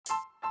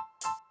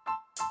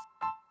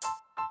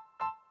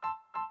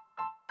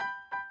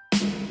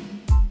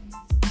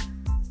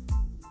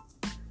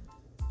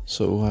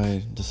So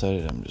I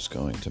decided I'm just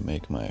going to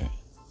make my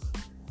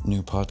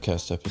new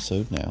podcast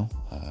episode now.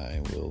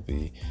 I will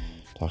be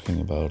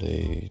talking about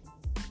a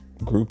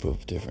group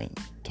of different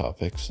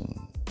topics and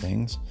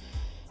things.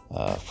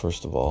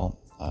 First of all,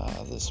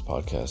 this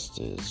podcast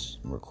is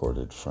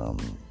recorded from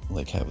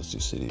Lake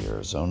Havasu City,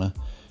 Arizona.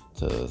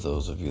 To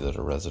those of you that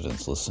are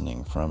residents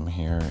listening from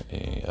here,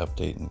 a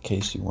update in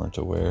case you weren't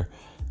aware,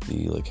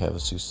 the Lake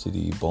Havasu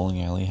City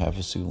bowling alley,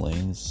 Havasu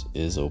Lanes,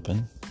 is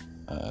open,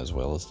 as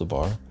well as the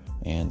bar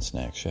and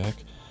snack shack.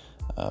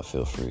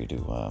 Feel free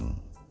to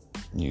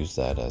use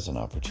that as an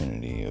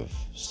opportunity of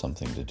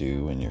something to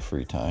do in your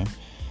free time.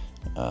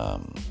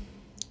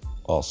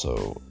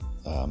 Also,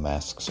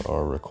 masks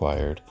are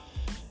required,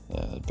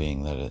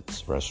 being that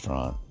it's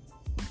restaurant,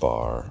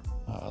 bar,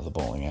 the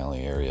bowling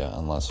alley area,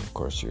 unless of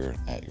course you're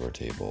at your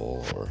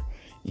table or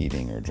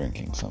eating or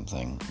drinking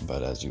something.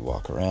 But as you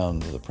walk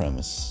around the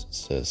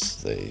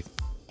premises, they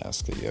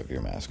ask that you have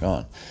your mask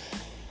on.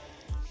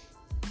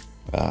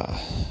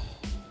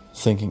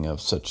 Thinking of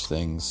such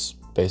things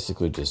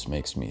basically just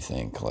makes me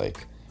think,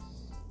 like,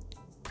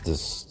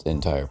 this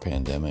entire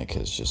pandemic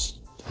it's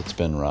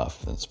been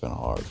rough. It's been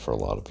hard for a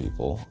lot of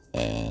people,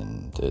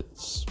 and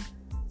it's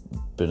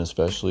been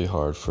especially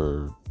hard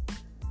for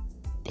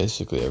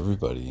basically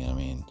everybody. I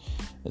mean,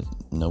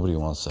 nobody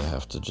wants to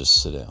have to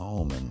just sit at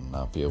home and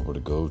not be able to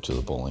go to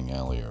the bowling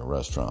alley or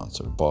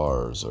restaurants or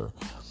bars or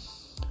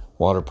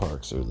water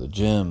parks or the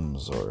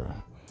gyms or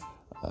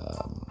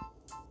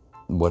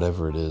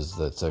whatever it is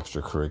that's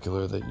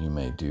extracurricular that you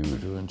may do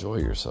to enjoy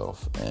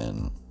yourself.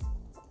 And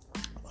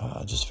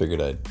I just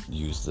figured I'd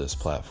use this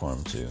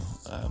platform to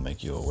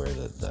make you aware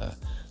that the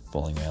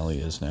bowling alley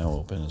is now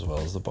open, as well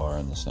as the bar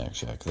and the snack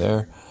shack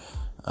there.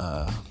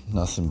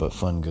 Nothing but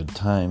fun, good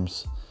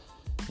times.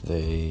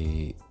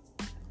 They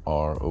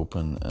are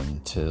open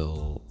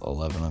until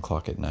 11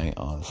 o'clock at night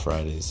on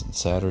Fridays and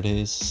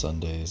Saturdays.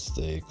 Sundays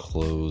they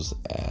close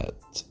at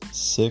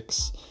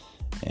 6,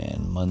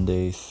 and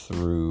Monday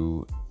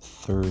through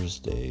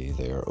Thursday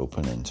they are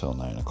open until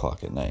 9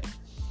 o'clock at night.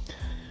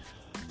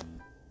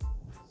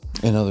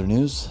 In other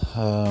news,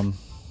 a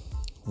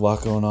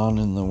lot going on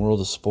in the world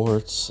of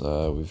sports.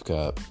 We've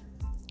got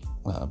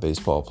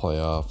baseball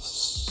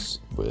playoffs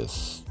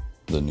with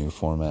the new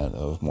format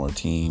of more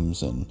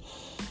teams and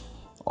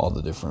all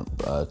the different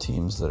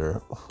teams that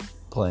are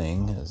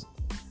playing. As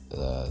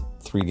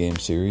 3-game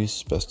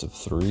series, best of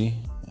 3.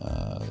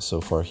 So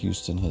far,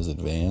 Houston has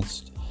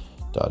advanced.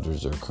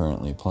 Dodgers are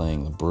currently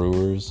playing the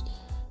Brewers.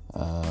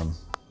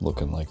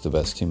 Looking like the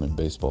best team in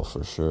baseball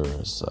for sure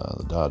is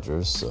the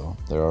Dodgers. So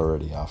they're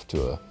already off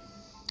to a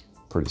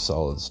pretty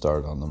solid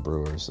start on the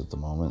Brewers at the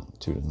moment,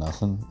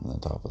 2-0 in the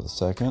top of the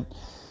second.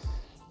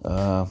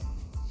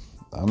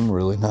 I'm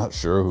really not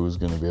sure who's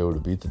going to be able to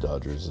beat the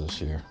Dodgers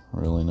this year.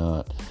 Really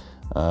not.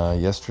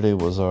 Yesterday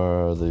was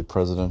the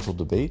presidential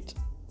debate.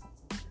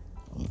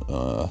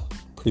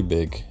 Pretty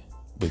big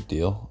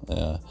deal.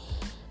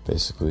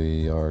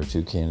 Basically, our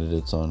 2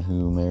 candidates on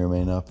who may or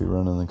may not be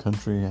running the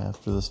country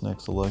after this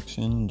next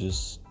election,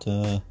 just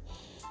going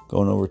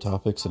over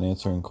topics and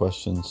answering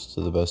questions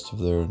to the best of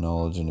their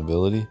knowledge and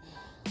ability.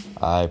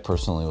 I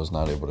personally was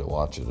not able to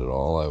watch it at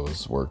all. I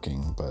was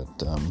working,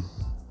 but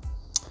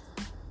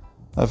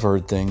I've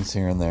heard things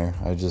here and there.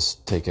 I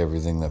just take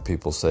everything that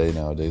people say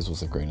nowadays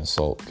with a grain of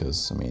salt,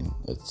 because, I mean,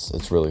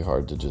 it's really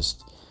hard to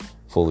just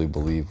fully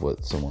believe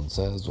what someone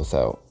says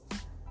without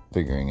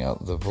figuring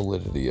out the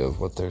validity of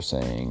what they're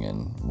saying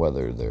and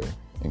whether they're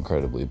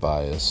incredibly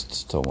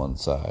biased to one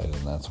side,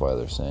 and that's why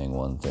they're saying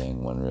one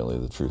thing when really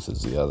the truth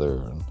is the other,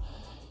 and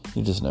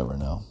you just never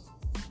know.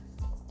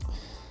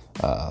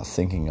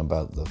 Thinking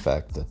about the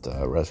fact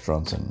that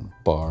restaurants and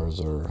bars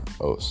are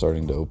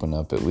starting to open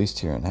up, at least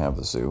here in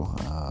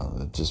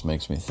Havasu, it just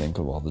makes me think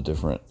of all the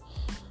different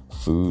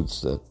foods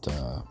that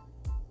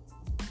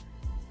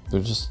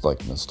they're just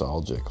like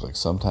nostalgic. Like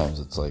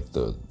sometimes it's like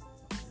the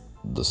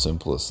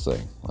simplest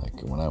thing.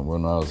 Like when I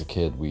was a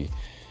kid, we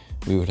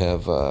would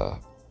have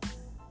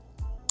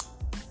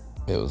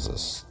it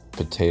was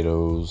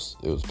potatoes,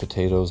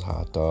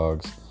 hot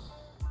dogs,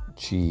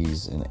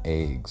 cheese, and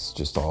eggs,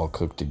 just all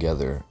cooked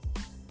together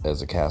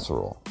as a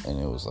casserole. And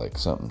it was like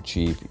something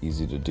cheap,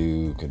 easy to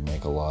do, could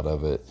make a lot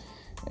of it,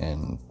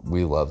 and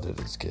we loved it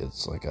as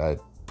kids. Like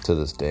to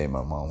this day,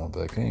 my mom will be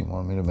like, "Hey, you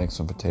want me to make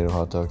some potato,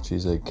 hot dog,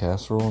 cheese, egg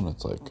casserole?" And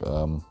it's like,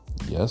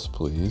 yes,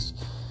 please.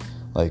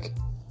 Like,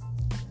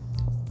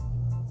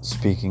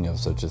 speaking of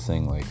such a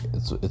thing, like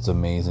it's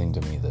amazing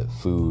to me that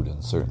food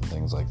and certain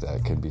things like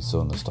that can be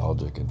so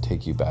nostalgic and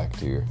take you back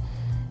to your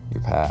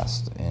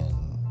past, and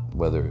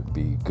whether it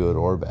be good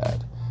or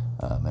bad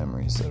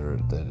memories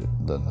that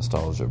the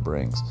nostalgia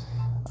brings.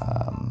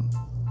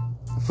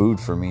 Food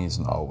for me is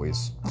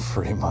always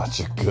pretty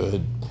much a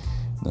good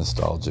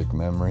nostalgic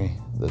memory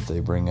that they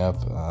bring up.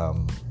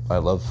 I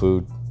love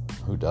food.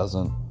 Who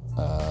doesn't?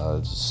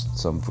 Just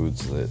some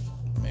foods that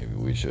maybe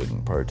we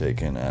shouldn't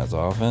partake in as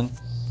often,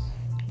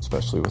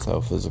 especially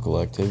without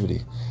physical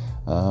activity.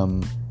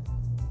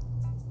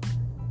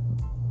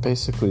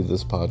 Basically,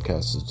 this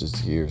podcast is just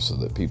here so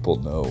that people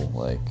know,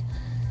 like,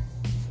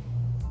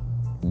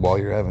 while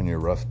you're having your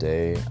rough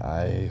day,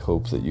 I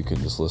hope that you can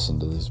just listen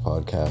to these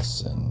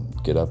podcasts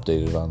and get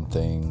updated on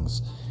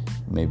things,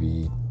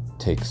 maybe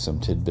take some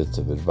tidbits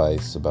of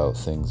advice about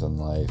things in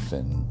life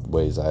and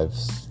ways I've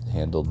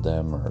handled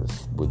them or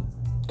would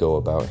go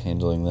about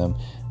handling them.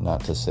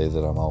 Not to say that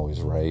I'm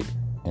always right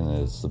and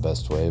it's the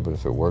best way, but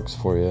if it works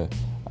for you,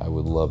 I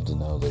would love to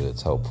know that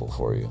it's helpful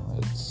for you.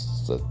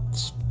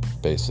 That's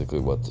basically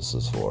what this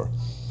is for.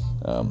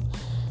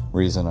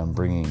 Reason I'm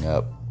bringing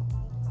up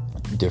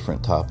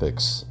different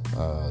topics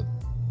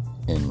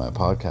in my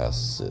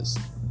podcasts is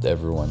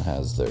everyone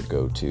has their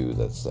go-to,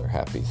 that's their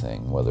happy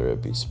thing, whether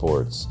it be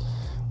sports,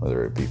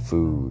 whether it be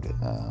food,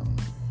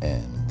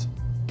 and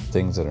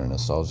things that are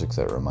nostalgic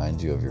that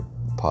remind you of your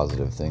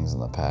positive things in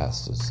the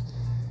past.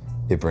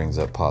 It brings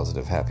up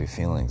positive, happy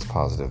feelings,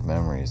 positive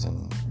memories,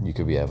 and you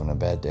could be having a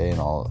bad day, and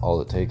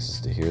all it takes is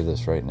to hear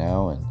this right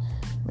now, and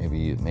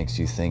maybe it makes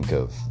you think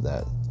of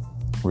that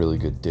really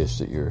good dish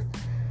that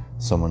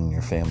someone in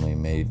your family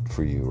made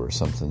for you, or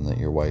something that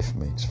your wife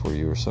makes for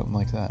you, or something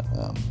like that.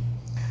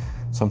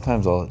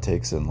 Sometimes all it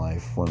takes in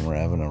life when we're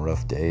having a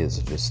rough day is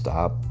to just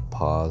stop,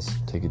 pause,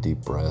 take a deep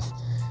breath,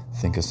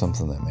 think of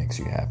something that makes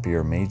you happy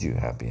or made you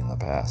happy in the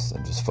past,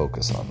 and just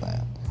focus on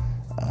that.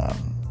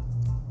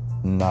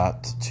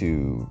 Not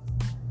to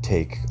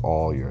take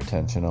all your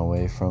attention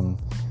away from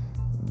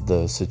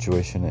the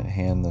situation at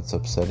hand that's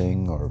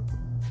upsetting, or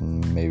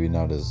maybe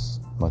not as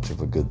much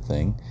of a good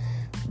thing,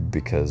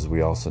 because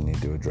we also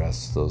need to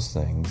address those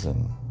things,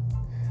 and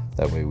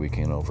that way we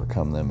can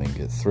overcome them and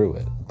get through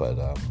it. But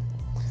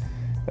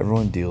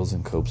everyone deals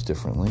and copes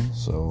differently,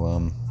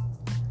 so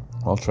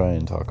I'll try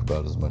and talk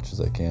about as much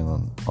as I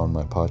can on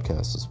my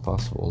podcast as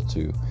possible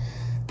to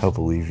help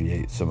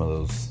alleviate some of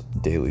those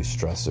daily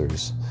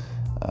stressors.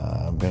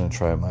 I'm going to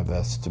try my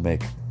best to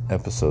make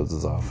episodes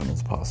as often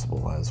as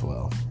possible as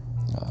well.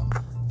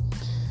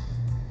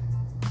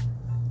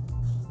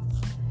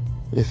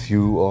 If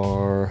you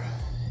are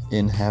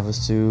in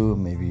Havasu,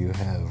 maybe you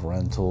have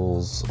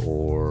rentals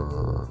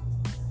or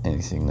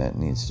anything that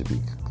needs to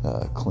be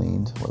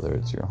cleaned, whether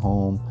it's your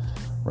home,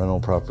 rental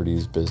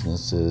properties,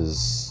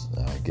 businesses,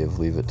 give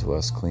Leave It To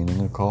Us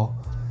Cleaning a call.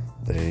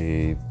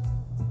 They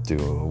do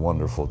a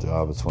wonderful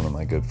job. It's one of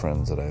my good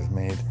friends that I've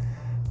made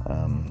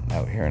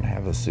out here in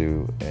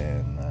Havasu,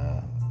 and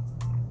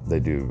they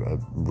do a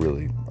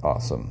really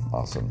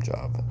awesome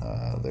job.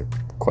 They're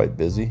quite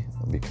busy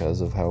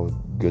because of how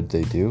good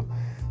they do,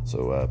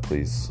 so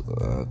please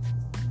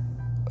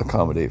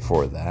accommodate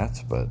for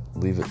that. But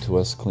Leave It To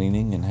Us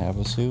Cleaning in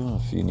Havasu,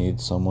 if you need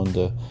someone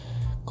to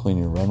clean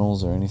your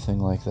rentals or anything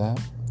like that,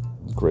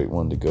 great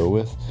one to go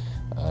with.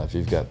 If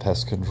you've got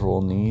pest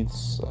control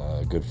needs,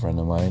 a good friend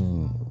of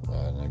mine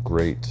and a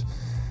great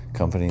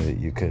company that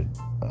you could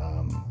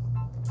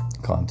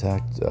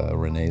contact,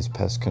 Renee's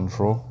Pest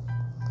Control,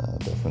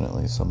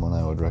 definitely someone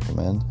I would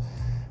recommend.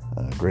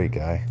 Great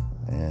guy,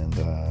 and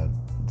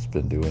it's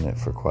been doing it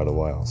for quite a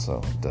while,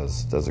 so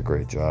does a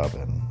great job.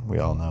 And we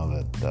all know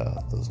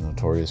that those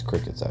notorious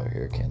crickets out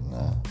here can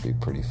be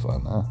pretty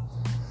fun,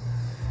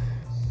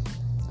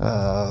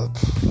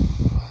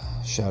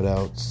 shout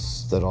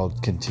outs that I'll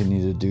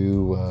continue to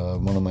do.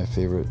 One of my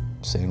favorite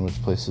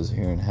sandwich places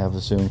here in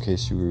Havasu, in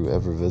case you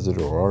ever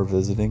visit or are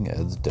visiting,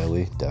 Ed's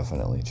Deli.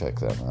 Definitely check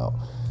them out.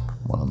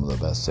 One of the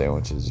best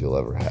sandwiches you'll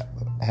ever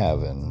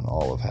have in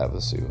all of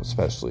Havasu,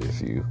 especially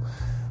if you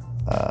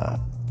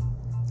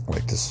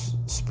like to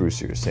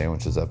spruce your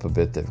sandwiches up a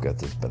bit. They've got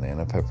this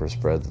banana pepper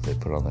spread that they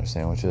put on their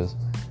sandwiches,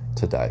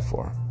 to die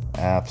for.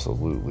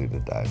 Absolutely to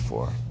die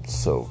for.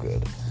 So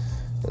good,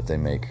 that they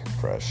make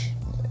fresh.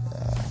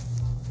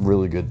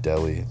 Really good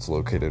deli. It's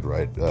located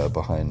right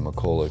behind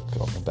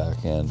McCulloch on the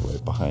back end,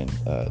 right behind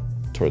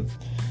toward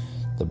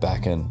the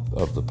back end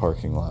of the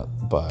parking lot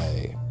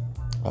by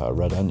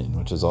Red Onion,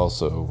 which is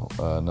also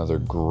another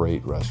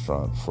great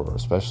restaurant for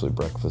especially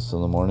breakfast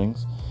in the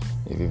mornings.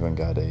 They've even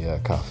got a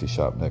coffee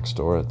shop next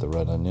door at the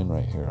Red Onion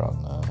right here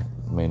on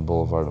Main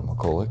Boulevard of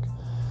McCulloch.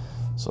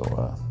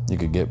 So you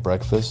could get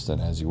breakfast,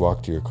 and as you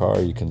walk to your car,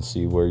 you can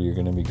see where you're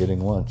going to be getting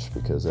lunch,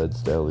 because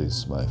Ed's Deli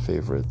is my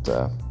favorite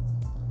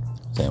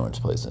sandwich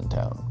place in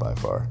town by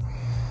far.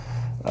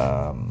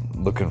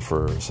 Looking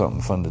for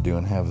something fun to do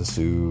in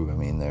Havasu, I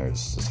mean,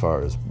 there's, as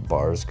far as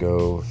bars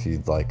go, if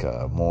you'd like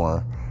a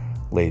more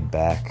laid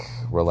back,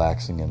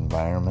 relaxing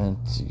environment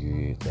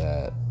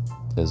that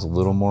is a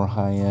little more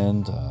high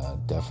end,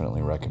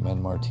 definitely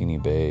recommend Martini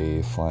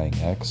Bay, Flying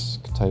X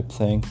type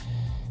thing.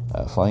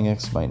 Flying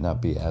X might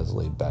not be as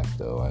laid back,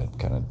 though. I'd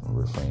kind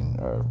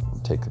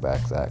of take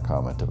back that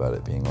comment about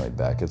it being laid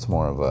back. It's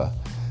more of a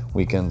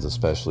weekends,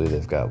 especially,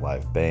 they've got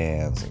live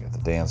bands, they got the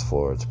dance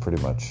floor. It's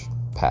pretty much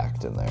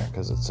packed in there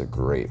because it's a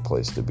great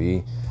place to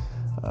be.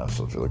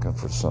 So if you're looking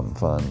for something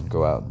fun,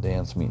 go out and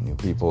dance, meet new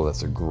people,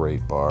 that's a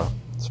great bar,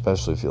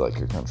 especially if you like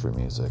your country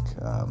music.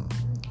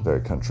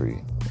 Very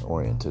country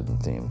oriented and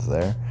themed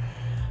there.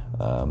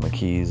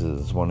 McKee's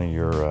is one of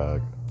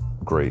your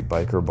great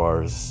biker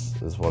bars,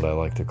 is what I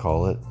like to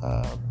call it.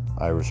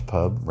 Irish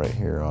Pub right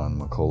here on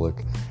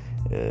McCulloch.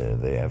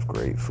 They have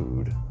great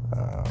food.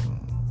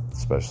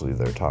 especially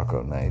their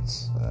taco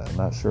nights. I'm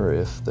not sure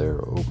if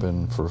they're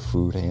open for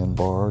food and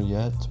bar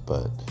yet,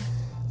 but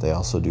they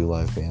also do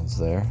live bands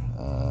there.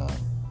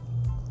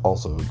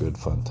 Also a good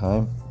fun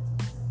time.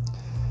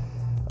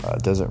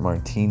 Desert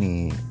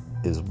Martini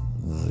is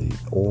the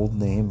old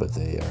name, but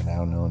they are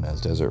now known as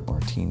Desert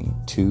Martini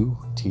 2,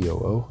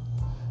 Too.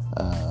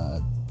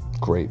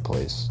 Great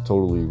place,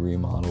 totally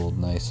remodeled,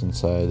 nice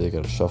inside. They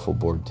got a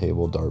shuffleboard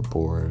table,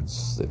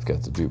 dartboards. They've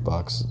got the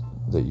jukebox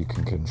that you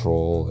can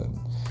control, and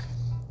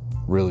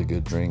really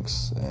good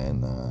drinks,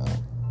 and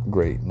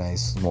great,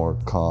 nice, more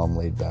calm,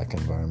 laid-back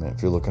environment.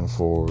 If you're looking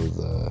for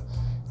the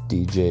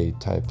DJ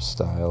type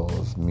style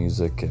of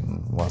music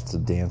and lots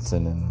of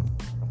dancing and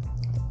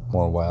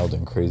more wild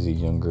and crazy,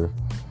 younger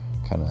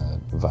kind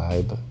of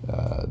vibe,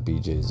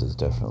 BJ's is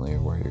definitely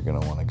where you're going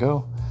to want to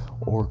go.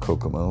 Or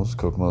Kokomo's.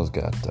 Kokomo's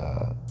got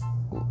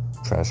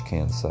trash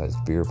can sized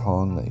beer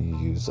pong that you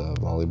use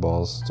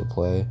volleyballs to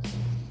play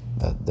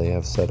that they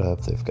have set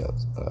up. They've got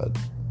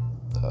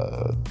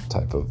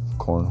type of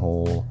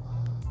cornhole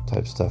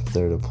type stuff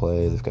there to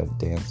play. They've got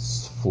a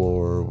dance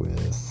floor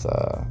with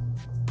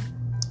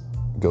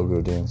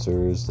go-go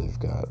dancers. They've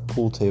got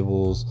pool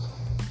tables.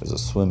 There's a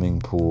swimming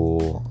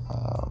pool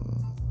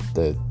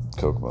that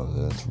Kokomo's,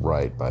 and it's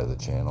right by the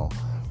channel.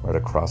 Right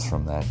across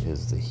from that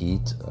is the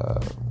Heat.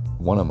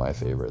 One of my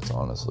favorites,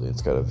 honestly.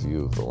 It's got a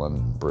view of the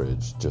London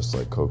Bridge, just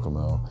like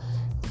Kokomo.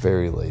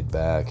 Very laid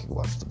back. You can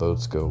watch the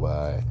boats go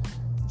by.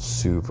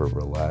 Super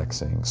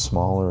relaxing.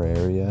 Smaller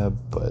area,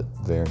 but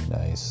very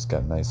nice. It's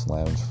got nice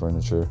lounge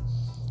furniture.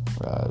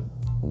 A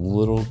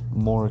little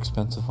more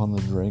expensive on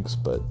the drinks,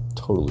 but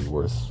totally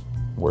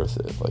worth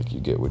it. Like,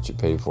 you get what you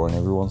pay for, and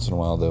every once in a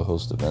while they'll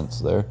host events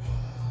there.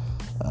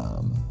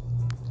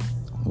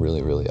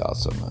 Really, really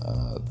awesome.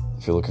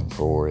 If you're looking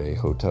for a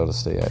hotel to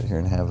stay at here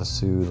in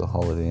Havasu, the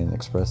Holiday Inn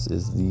Express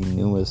is the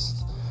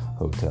newest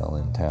hotel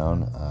in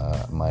town.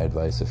 My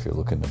advice, if you're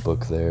looking to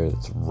book there,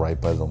 it's right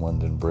by the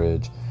London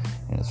Bridge,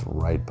 and it's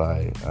right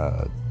by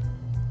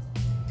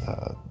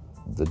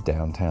the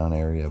downtown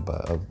area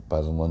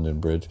by the London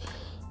Bridge,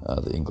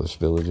 the English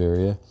Village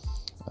area.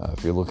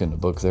 If you're looking to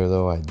book there,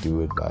 though, I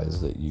do advise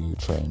that you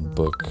try and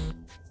book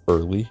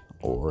early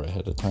or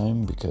ahead of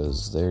time,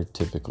 because they're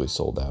typically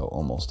sold out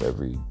almost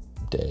every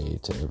day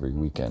to every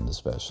weekend,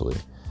 especially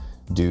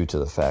due to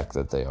the fact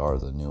that they are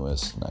the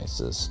newest,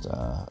 nicest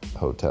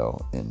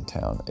hotel in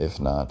town.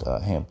 If not,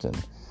 Hampton.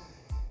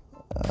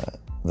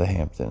 The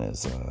Hampton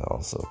is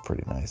also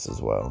pretty nice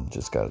as well.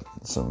 Just got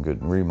some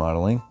good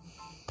remodeling.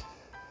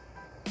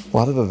 A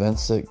lot of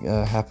events that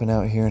happen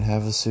out here in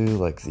Havasu,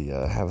 like the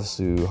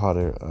Havasu hot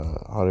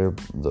air,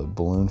 the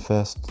Balloon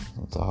Fest,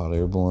 the hot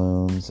air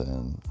balloons,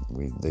 and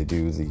they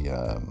do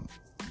the.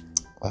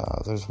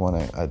 There's one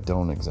I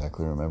don't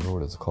exactly remember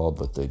what it's called,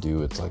 but they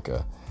do. It's like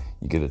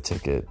you get a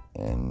ticket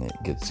and it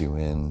gets you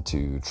in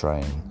to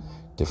trying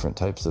different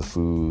types of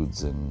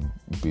foods and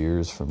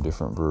beers from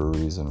different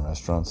breweries and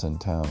restaurants in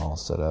town, all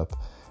set up.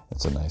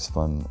 It's a nice,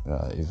 fun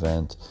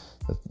event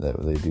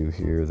that they do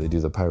here. They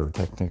do the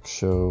pyrotechnics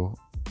show.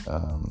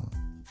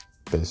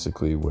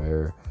 Basically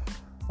where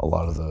a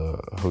lot of the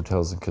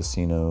hotels and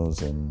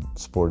casinos and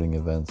sporting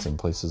events and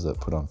places that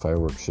put on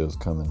fireworks shows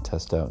come and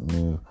test out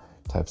new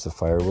types of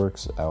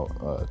fireworks out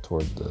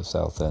toward the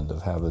south end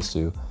of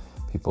Havasu.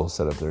 People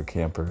set up their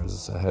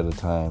campers ahead of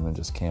time and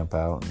just camp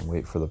out and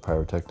wait for the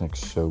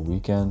pyrotechnics show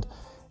weekend,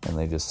 and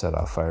they just set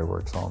off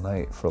fireworks all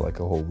night for like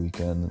a whole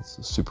weekend. It's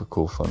a super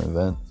cool, fun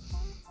event.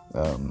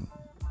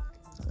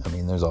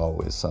 There's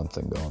always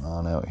something going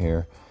on out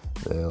here.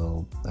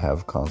 They'll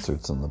have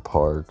concerts in the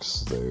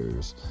parks.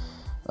 There's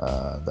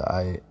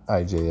the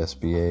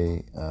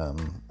IJSBA,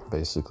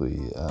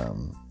 basically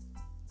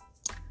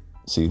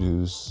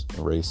Sea-Doos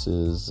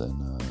races,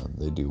 and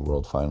they do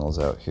world finals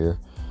out here.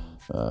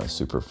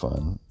 Super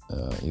fun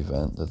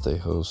event that they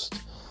host.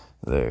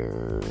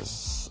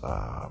 There's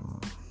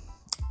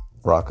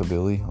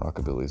Rockabilly.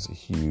 Rockabilly is a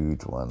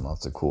huge one.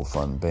 Lots of cool,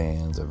 fun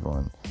bands.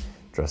 Everyone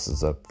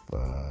dresses up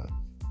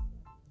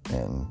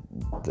and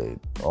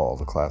all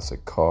the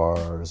classic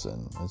cars,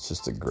 and it's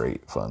just a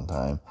great fun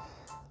time.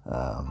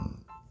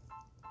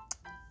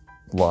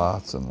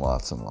 Lots and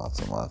lots and lots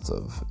and lots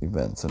of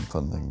events and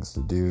fun things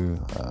to do.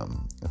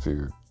 If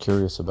you're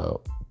curious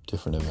about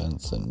different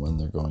events and when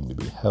they're going to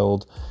be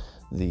held,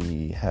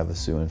 the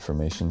Havasu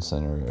Information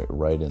Center,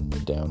 right in the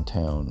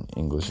downtown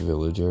English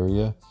Village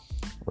area,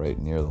 right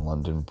near the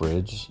London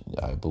Bridge,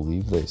 I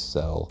believe they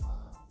sell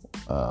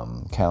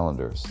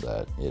calendars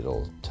that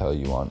it'll tell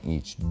you on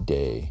each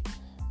day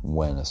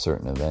when a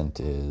certain event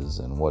is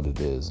and what it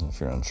is. And if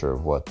you're unsure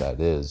of what that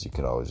is, you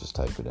could always just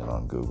type it in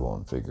on Google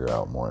and figure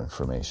out more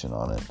information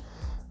on it.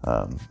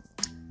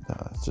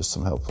 Just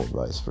some helpful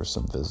advice for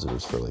some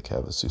visitors for Lake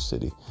Havasu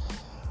City.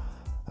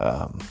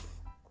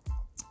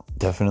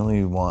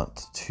 Definitely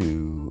want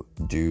to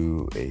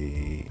do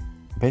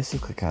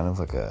basically kind of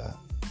like a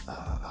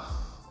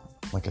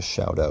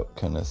shout out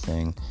kind of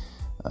thing.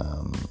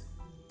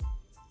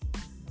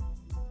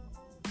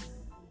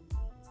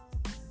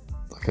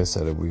 Like I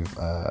said,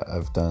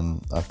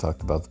 I've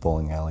talked about the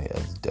bowling alley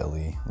as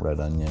Deli,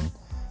 Red Onion.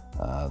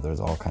 There's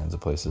all kinds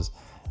of places.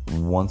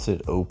 Once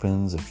it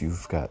opens, if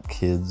you've got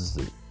kids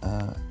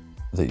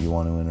that you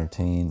want to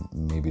entertain,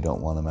 maybe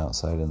don't want them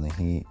outside in the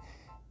heat,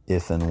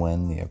 if and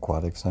when the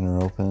aquatic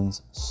center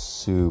opens,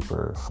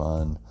 super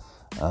fun.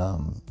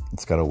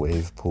 It's got a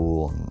wave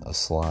pool and a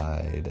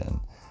slide and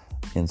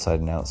inside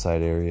and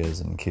outside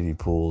areas and kiddie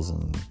pools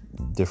and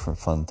different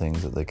fun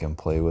things that they can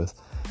play with.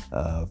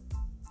 And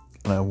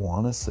I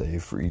want to say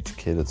for each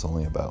kid, it's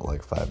only about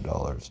like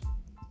 $5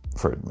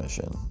 for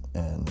admission,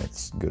 and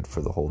it's good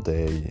for the whole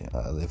day.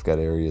 They've got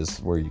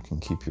areas where you can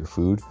keep your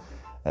food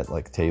at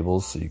like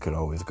tables, so you could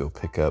always go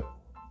pick up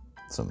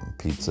some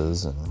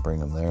pizzas and bring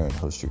them there and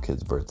host your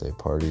kids' birthday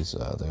parties.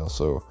 They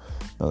also,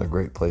 another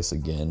great place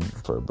again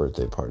for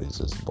birthday parties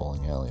is the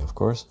bowling alley, of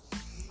course.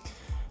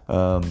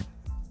 In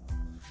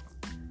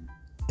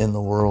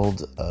the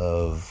world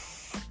of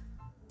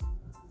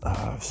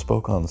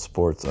spoke on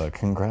sports,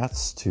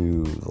 congrats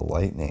to the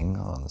Lightning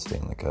on the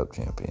Stanley Cup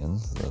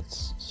champions.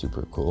 That's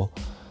super cool.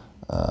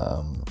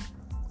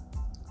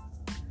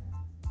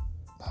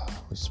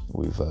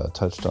 We've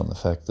touched on the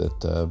fact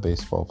that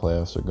baseball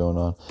playoffs are going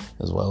on,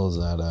 as well as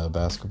that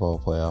basketball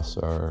playoffs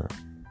are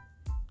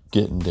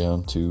getting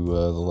down to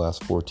the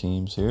last 4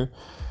 teams here.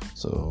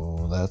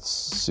 So that's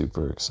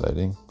super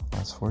exciting.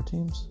 Last 4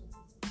 teams?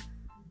 I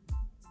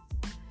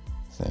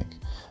think.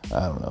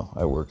 I don't know.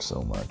 I work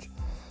so much.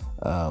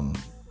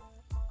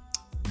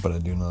 But I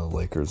do know the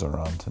Lakers are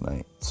on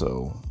tonight.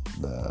 So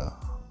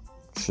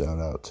shout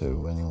out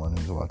to anyone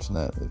who's watching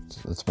that.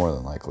 It's more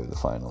than likely the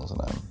finals,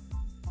 and I'm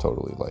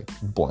totally like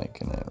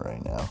blanking it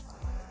right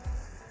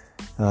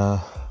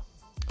now.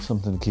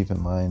 Something to keep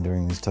in mind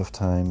during these tough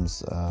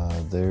times.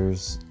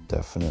 There's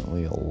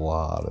definitely a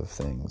lot of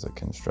things that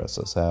can stress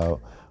us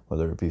out,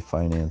 whether it be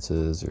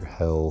finances or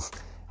health,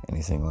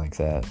 anything like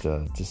that.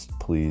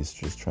 Please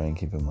try and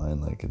keep in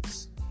mind, like,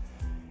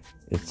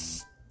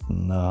 it's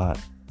not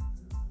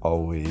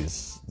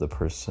always the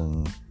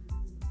person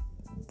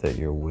that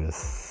you're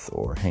with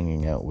or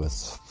hanging out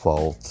with's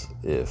fault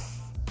if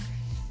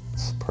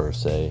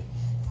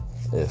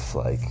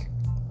like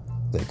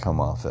they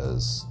come off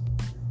as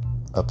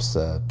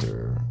upset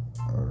or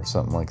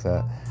something like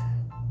that.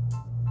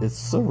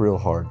 It's a real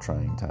hard,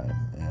 trying time,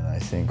 and I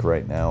think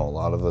right now a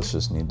lot of us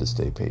just need to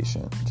stay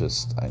patient.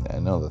 I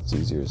know that's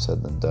easier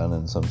said than done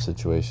in some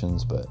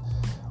situations, but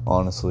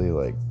honestly,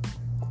 like,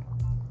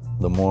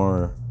 the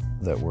more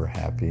that we're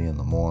happy and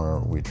the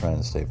more we try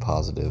and stay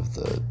positive,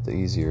 the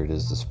easier it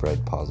is to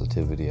spread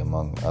positivity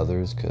among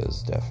others,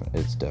 because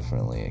it's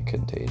definitely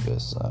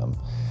contagious.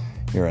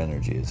 Your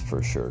energy is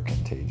for sure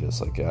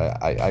contagious. Like,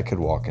 I could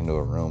walk into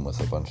a room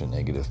with a bunch of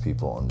negative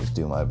people and just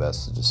do my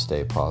best to just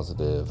stay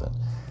positive and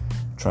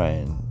try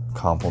and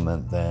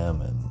compliment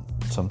them, and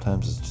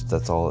sometimes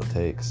that's all it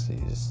takes.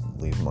 You just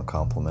leave them a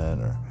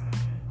compliment or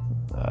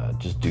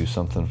just do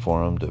something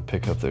for them to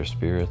pick up their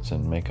spirits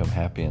and make them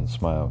happy and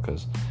smile,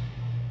 because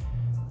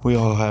we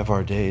all have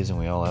our days and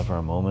we all have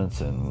our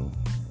moments, and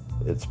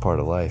it's part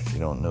of life. You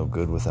don't know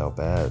good without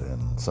bad,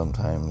 and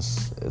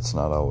sometimes it's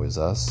not always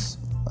us.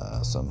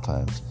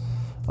 Sometimes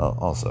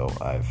also,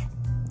 I've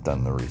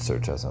done the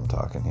research as I'm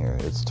talking here.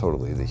 It's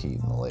totally the Heat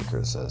and the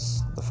Lakers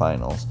as the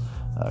finals.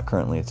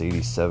 Currently it's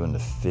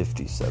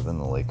 87-57.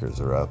 The Lakers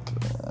are up,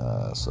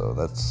 so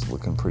that's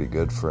looking pretty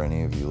good for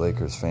any of you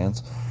Lakers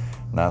fans.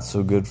 Not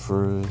so good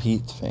for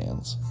Heat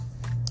fans.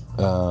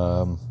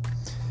 Like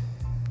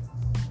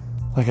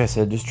I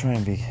said, just try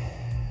and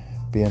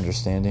be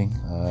understanding.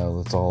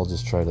 Let's all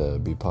just try to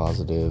be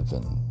positive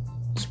and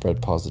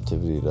spread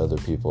positivity to other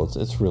people.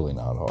 It's really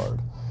not hard.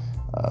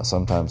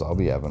 Sometimes I'll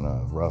be having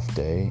a rough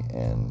day,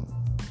 and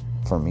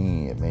for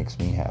me, it makes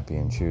me happy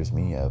and cheers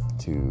me up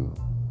to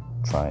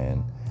try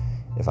and,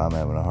 if I'm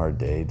having a hard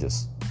day,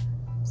 just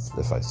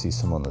if I see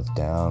someone that's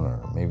down, or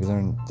maybe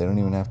they don't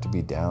even have to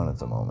be down at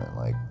the moment,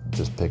 like,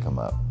 just pick them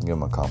up, give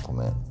them a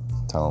compliment,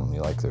 tell them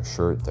you like their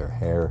shirt, their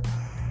hair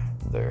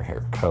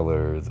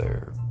color,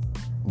 their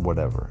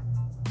whatever,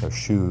 their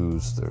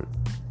shoes, their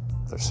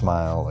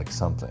smile, like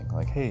something,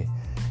 like, hey,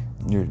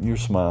 your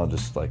smile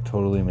just like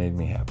totally made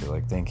me happy,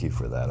 like, thank you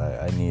for that.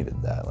 I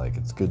needed that. Like,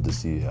 it's good to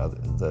see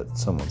that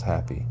someone's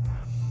happy.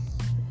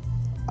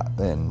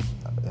 And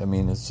I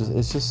mean, it's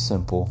just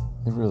simple.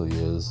 It really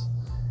is.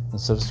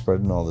 Instead of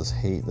spreading all this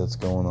hate that's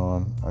going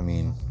on, I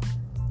mean,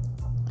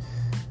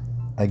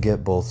 I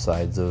get both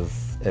sides of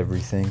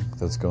everything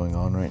that's going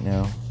on right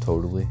now,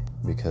 totally,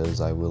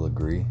 because I will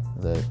agree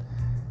that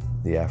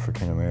the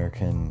African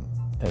American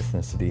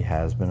ethnicity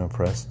has been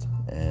oppressed,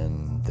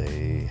 and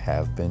they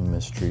have been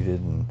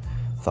mistreated and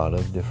thought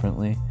of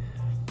differently.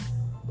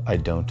 I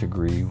don't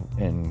agree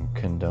and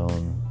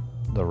condone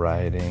the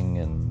rioting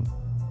and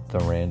the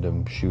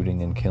random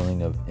shooting and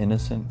killing of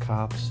innocent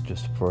cops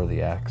just for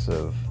the acts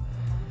of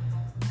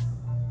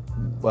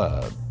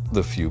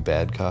the few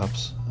bad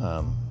cops.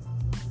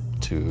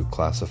 To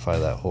classify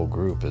that whole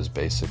group is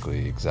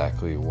basically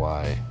exactly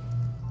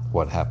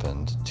what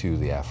happened to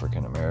the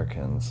African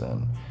Americans,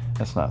 and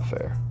that's not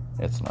fair.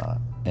 It's not.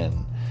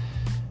 And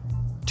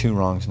two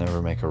wrongs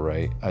never make a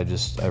right. I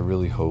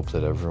really hope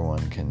that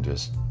everyone can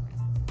just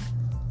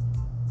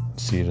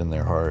see it in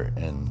their heart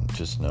and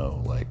just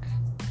know, like,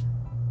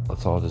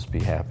 let's all just be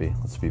happy.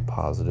 Let's be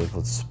positive.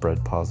 Let's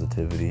spread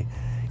positivity.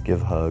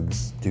 Give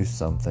hugs. Do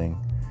something.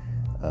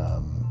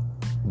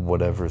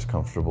 Whatever is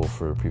comfortable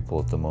for people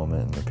at the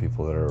moment and the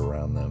people that are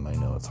around them. I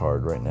know it's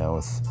hard right now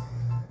with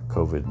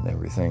COVID and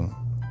everything.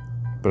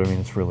 But, I mean,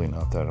 it's really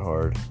not that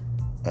hard.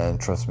 And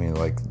trust me,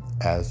 like,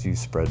 as you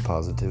spread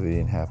positivity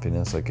and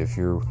happiness, like, if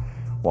you're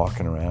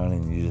walking around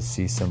and you just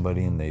see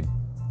somebody and they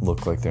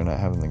look like they're not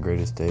having the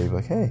greatest day,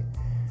 like, hey,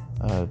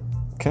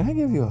 can I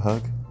give you a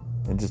hug?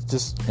 And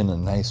just in a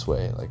nice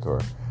way, like, or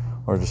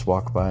just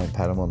walk by and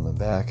pat them on the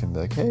back and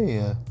be like,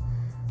 hey,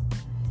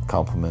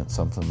 compliment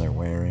something they're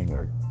wearing,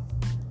 or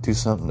do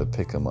something to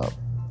pick them up.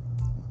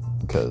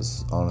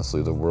 Because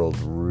honestly, the world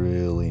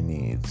really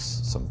needs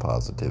some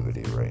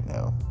positivity right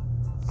now.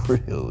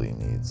 Really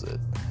needs it.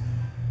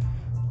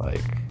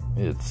 Like,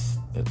 it's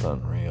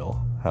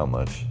unreal how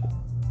much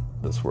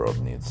this world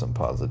needs some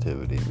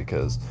positivity,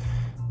 because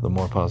the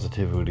more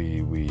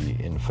positivity we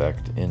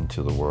infect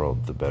into the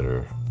world, the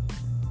better,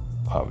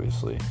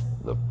 obviously,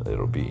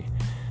 it'll be.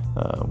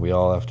 We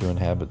all have to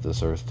inhabit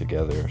this earth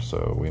together,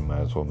 so we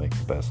might as well make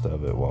the best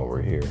of it while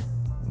we're here.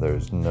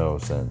 There's no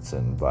sense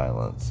in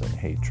violence and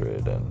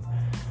hatred and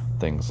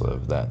things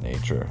of that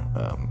nature.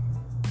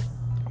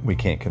 We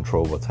can't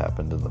control what's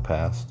happened in the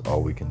past.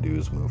 All we can do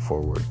is move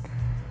forward.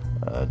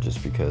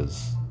 Just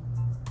because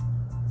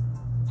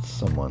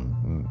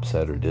someone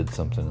said or did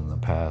something in the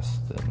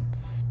past, and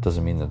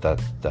doesn't mean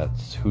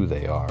that's who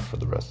they are for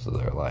the rest of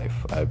their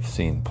life. I've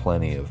seen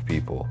plenty of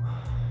people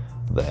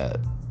that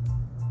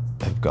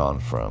have gone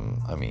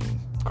from, I mean,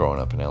 growing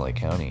up in LA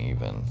County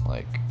even,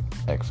 like,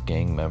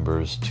 ex-gang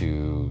members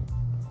to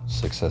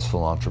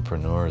successful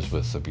entrepreneurs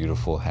with a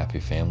beautiful, happy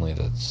family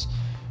that's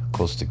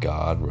close to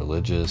God,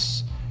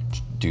 religious,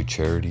 do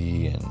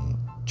charity and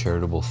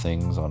charitable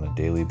things on a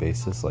daily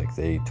basis. Like,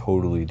 they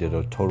totally did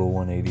a total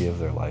 180 of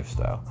their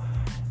lifestyle.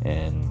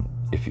 And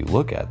if you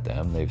look at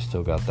them, they've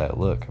still got that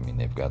look. I mean,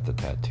 they've got the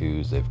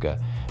tattoos,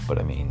 but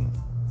I mean,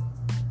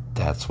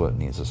 that's what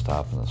needs to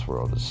stop in this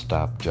world, is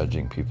stop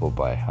judging people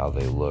by how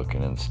they look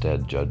and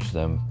instead judge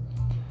them.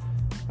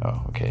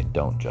 Oh, okay,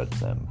 don't judge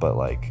them, but,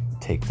 like,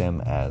 take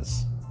them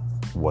as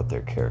what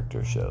their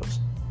character shows.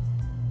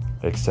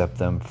 Accept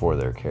them for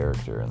their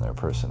character and their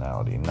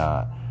personality,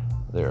 not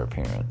their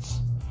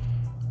appearance.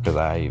 Because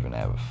I even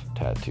have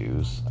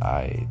tattoos.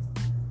 I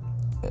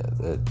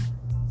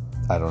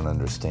don't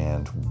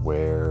understand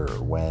where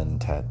or when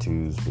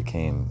tattoos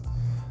became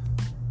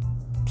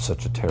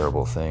such a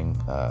terrible thing.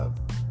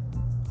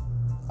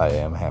 I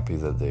am happy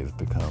that they've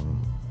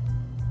become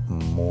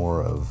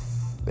more of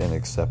an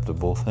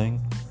acceptable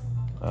thing.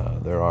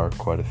 There are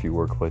quite a few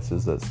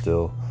workplaces that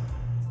still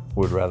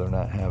would rather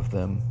not have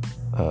them.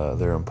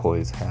 Their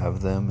employees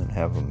have them and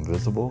have them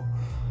visible,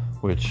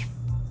 which,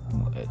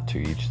 to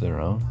each their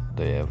own.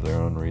 They have their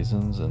own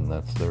reasons, and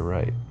that's their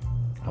right.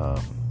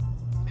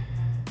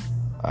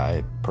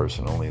 I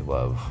personally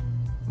love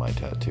my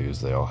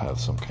tattoos. They all have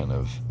some kind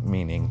of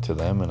meaning to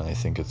them, and I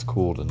think it's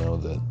cool to know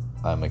that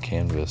I'm a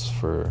canvas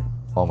for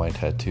all my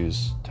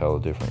tattoos tell a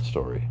different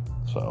story.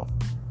 So,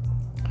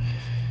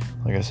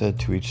 like I said,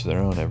 to each their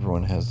own.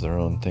 Everyone has their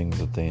own things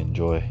that they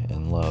enjoy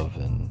and love,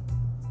 and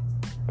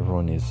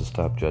everyone needs to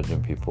stop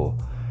judging people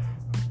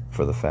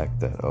for the fact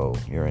that, oh,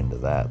 you're into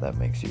that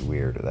makes you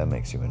weird, or that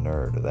makes you a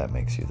nerd, or that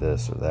makes you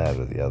this or that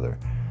or the other.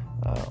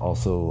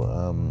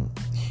 Also,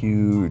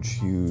 huge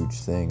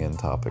thing and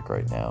topic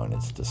right now, and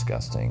it's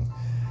disgusting,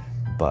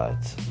 but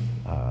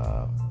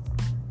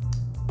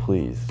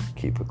please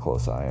keep a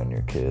close eye on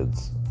your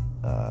kids.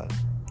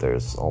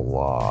 There's a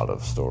lot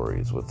of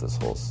stories with this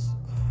whole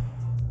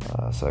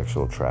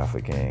sexual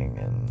trafficking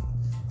and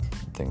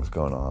things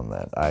going on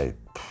that I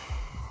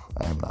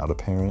am not a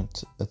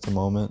parent at the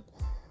moment.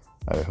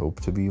 I hope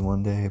to be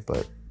one day,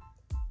 but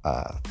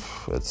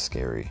it's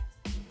scary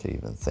to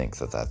even think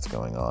that that's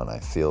going on. I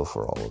feel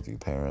for all of you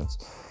parents.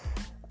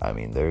 I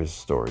mean, there's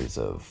stories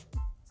of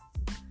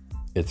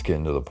it's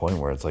getting to the point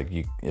where it's like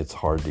it's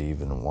hard to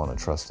even want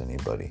to trust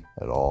anybody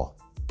at all.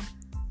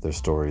 There's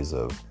stories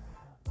of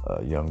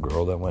a young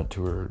girl that went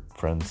to her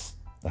friend's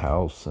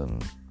house,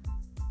 and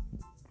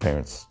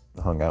parents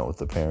hung out with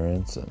the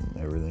parents, and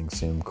everything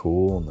seemed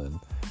cool. And then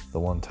the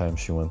one time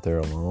she went there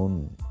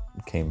alone,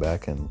 came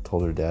back and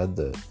told her dad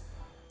that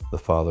the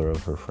father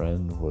of her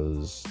friend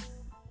was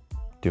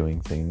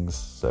doing things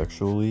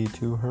sexually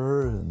to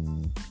her,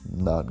 and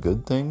not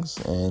good things.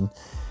 And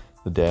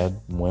the dad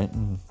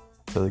went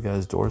to the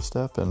guy's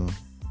doorstep and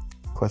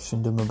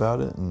questioned him about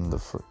it. And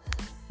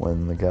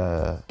when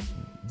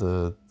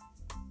the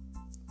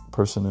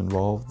person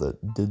involved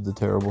that did the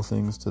terrible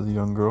things to the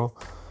young girl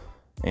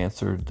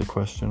answered the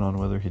question on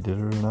whether he did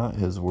it or not,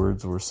 his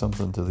words were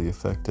something to the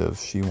effect of,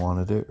 she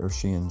wanted it or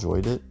she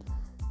enjoyed it.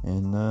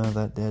 And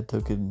that dad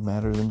took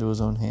matters into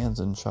his own hands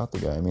and shot the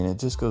guy. I mean, it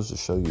just goes to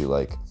show you,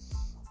 like,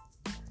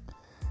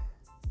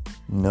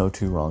 no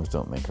two wrongs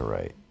don't make a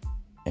right.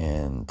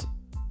 And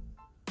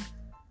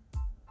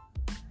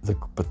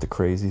but the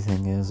crazy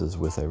thing is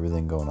with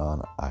everything going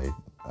on, I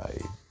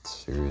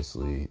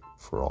seriously,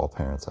 for all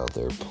parents out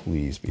there,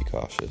 please be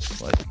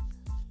cautious. Like,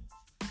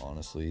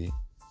 honestly,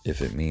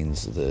 if it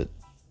means that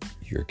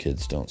your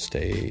kids don't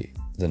stay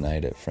the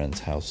night at friends'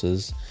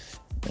 houses,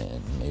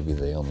 and maybe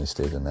they only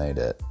stay the night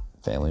at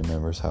family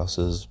members'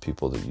 houses,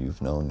 people that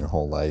you've known your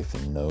whole life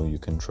and know you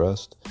can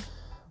trust,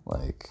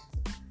 like,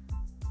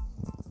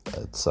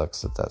 it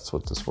sucks that that's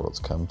what this world's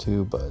come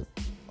to, but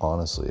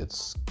honestly,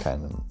 it's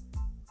kind of,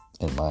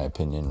 in my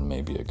opinion,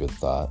 maybe a good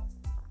thought.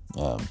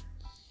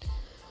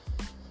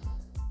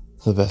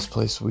 The best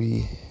place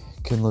we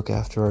can look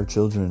after our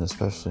children,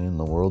 especially in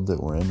the world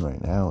that we're in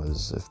right now,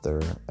 is if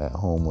they're at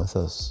home with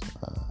us.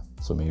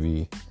 So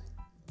maybe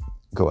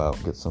go out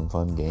and get some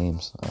fun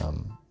games.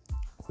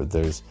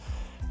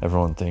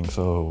 Everyone thinks,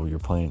 oh, you're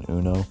playing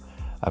Uno.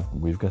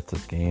 We've got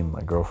this game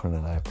my girlfriend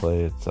and I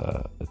play.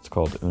 It's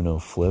called Uno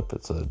Flip.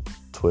 It's a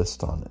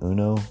twist on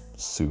Uno.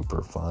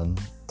 Super fun.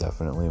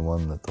 Definitely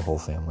one that the whole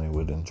family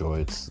would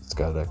enjoy. It's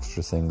got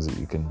extra things that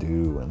you can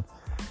do, and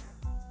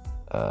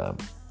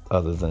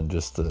other than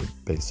just the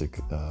basic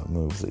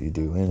moves that you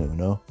do in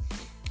Uno.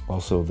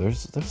 Also,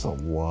 there's a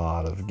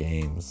lot of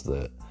games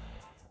that,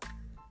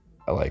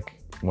 like,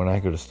 when I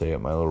go to stay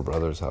at my little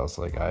brother's house,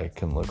 like, I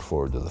can look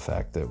forward to the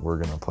fact that we're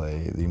going to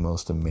play the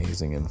most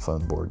amazing and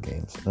fun board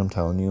games. And I'm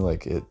telling you,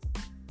 like, it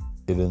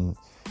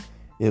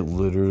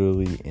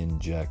literally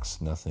injects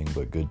nothing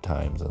but good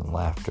times and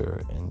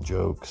laughter and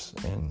jokes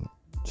and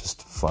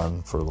just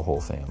fun for the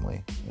whole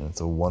family. And it's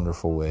a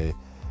wonderful way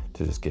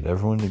to just get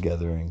everyone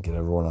together and get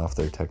everyone off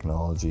their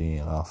technology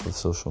and off of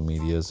social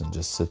medias and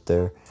just sit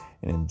there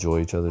and enjoy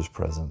each other's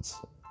presence.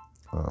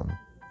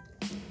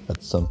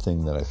 That's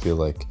something that I feel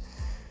like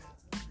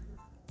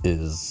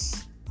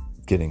is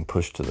getting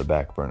pushed to the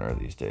back burner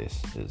these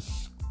days,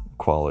 is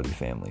quality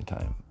family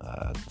time.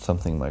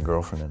 Something my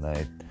girlfriend and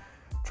I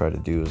try to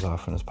do as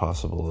often as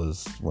possible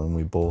is when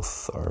we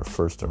both are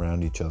first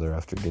around each other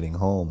after getting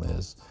home,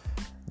 is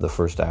the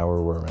first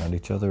hour we're around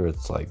each other,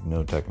 it's like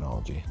no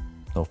technology,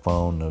 no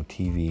phone, no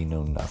TV,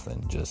 no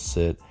nothing. Just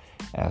sit,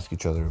 ask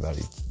each other about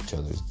each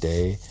other's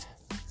day,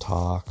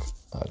 talk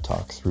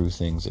through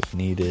things if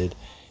needed,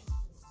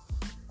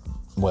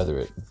 whether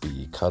it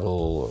be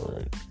cuddle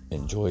or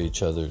enjoy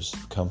each other's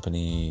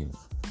company,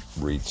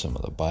 read some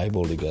of the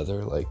Bible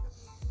together, like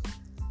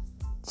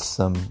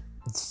some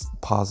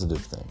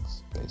positive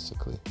things,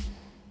 basically.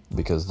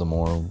 Because the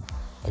more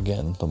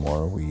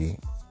we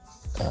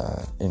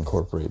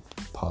incorporate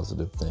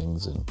positive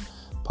things and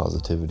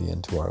positivity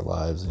into our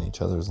lives and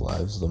each other's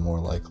lives, the more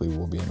likely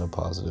we'll be in a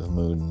positive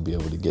mood and be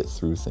able to get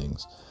through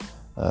things.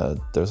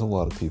 There's a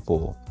lot of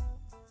people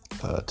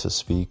to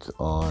speak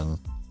on.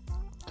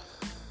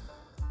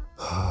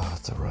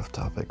 It's a rough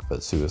topic,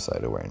 but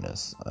suicide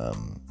awareness.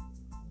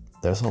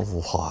 There's a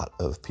lot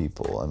of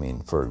people. I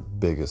mean, for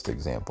biggest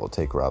example,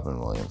 take Robin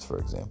Williams, for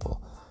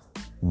example.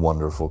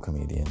 Wonderful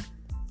comedian,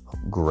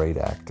 great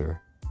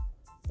actor.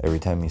 Every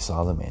time you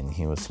saw the man,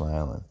 he was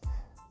smiling.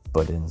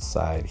 But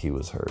inside, he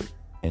was hurt.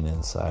 And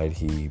inside,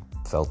 he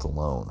felt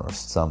alone, or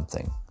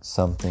something.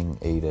 Something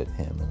ate at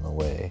him in the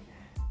way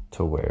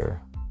to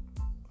where,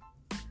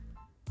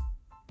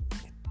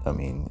 I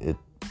mean,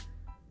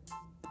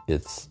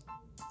 it's,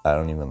 I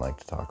don't even like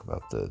to talk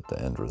about the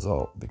end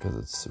result because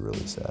it's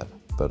really sad.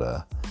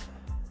 But,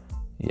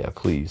 yeah,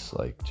 please,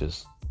 like,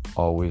 just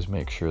always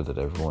make sure that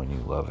everyone you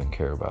love and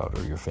care about,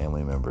 or your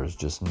family members,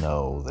 just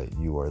know that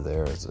you are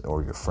there,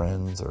 or your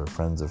friends or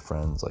friends of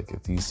friends. Like,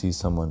 if you see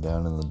someone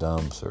down in the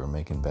dumps or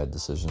making bad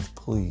decisions,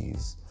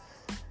 please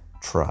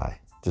try.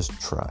 Just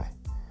try.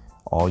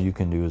 All you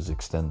can do is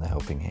extend the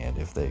helping hand.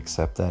 If they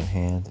accept that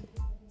hand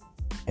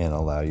and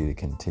allow you to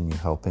continue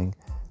helping,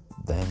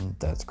 then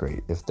that's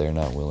great. If they're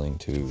not willing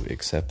to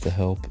accept the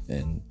help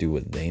and do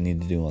what they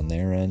need to do on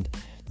their end,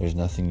 there's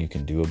nothing you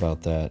can do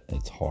about that.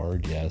 It's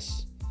hard,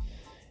 yes.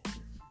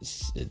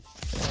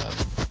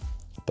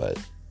 But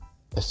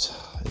it's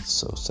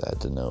so sad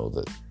to know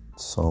that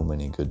so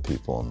many good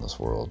people in this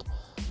world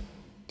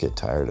get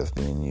tired of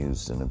being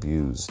used and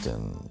abused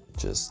and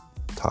just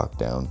talked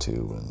down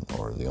to,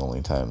 or the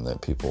only time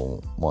that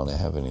people want to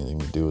have anything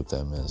to do with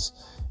them is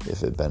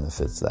if it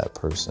benefits that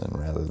person,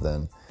 rather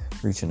than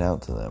reaching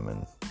out to them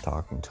and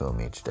talking to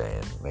them each day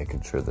and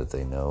making sure that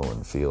they know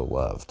and feel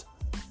loved,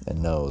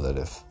 and know that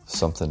if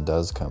something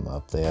does come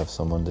up, they have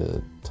someone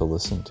to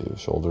listen to, a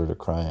shoulder to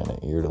cry on, an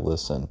ear to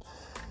listen,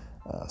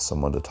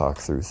 someone to talk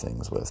through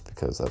things with,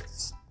 because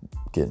that's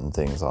getting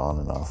things on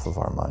and off of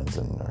our minds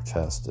and our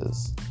chest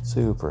is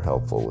super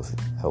helpful with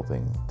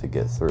helping to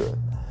get through it.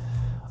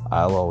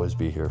 I'll always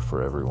be here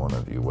for every one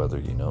of you, whether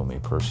you know me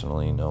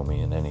personally, know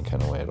me in any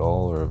kind of way at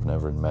all, or have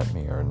never met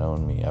me or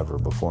known me ever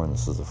before, and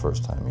this is the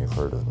first time you've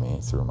heard of me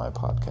through my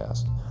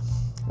podcast,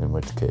 in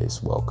which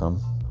case,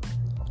 welcome.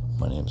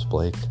 My name's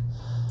Blake,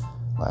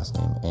 last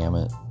name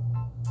Ammett.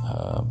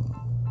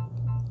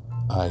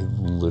 I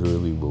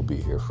literally will be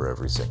here for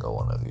every single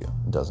one of you.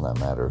 It does not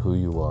matter who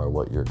you are,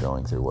 what you're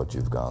going through, what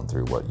you've gone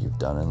through, what you've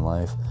done in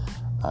life.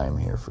 I'm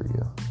here for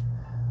you.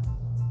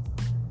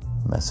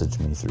 Message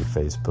me through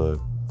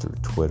Facebook, through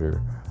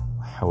Twitter,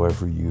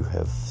 however you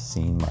have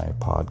seen my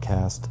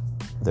podcast.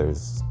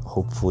 There's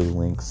hopefully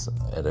links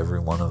at every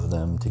one of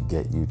them to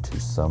get you to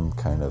some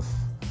kind of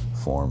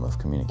form of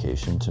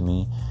communication to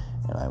me,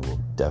 and I will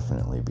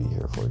definitely be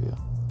here for you.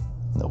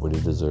 Nobody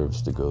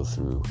deserves to go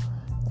through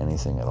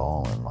anything at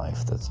all in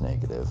life that's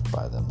negative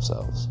by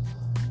themselves.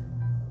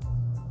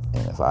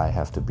 And if I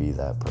have to be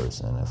that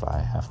person, if I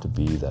have to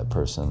be that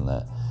person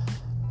that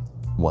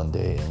one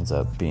day ends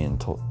up being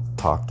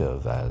talked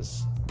of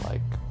as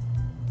like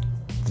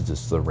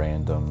just the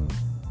random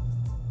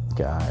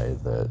guy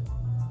that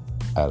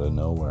out of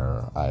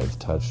nowhere I've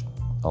touched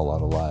a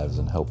lot of lives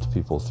and helped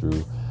people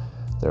through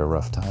their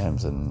rough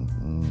times,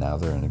 and now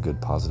they're in a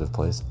good positive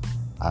place,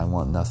 I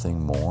want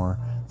nothing more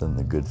than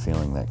the good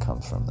feeling that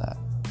comes from that.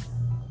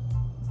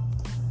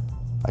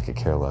 I could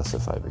care less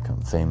if I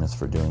become famous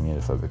for doing it,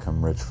 if I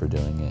become rich for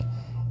doing it.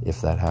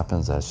 If that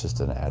happens, that's just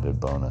an added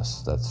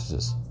bonus. That's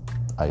just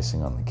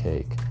icing on the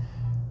cake.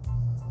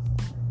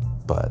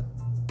 But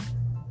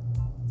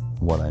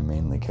what I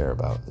mainly care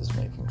about is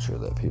making sure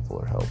that people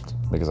are helped.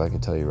 Because I can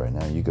tell you right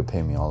now, you could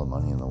pay me all the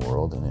money in the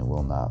world and it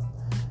will not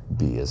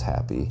be as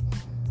happy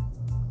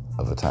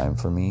of a time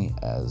for me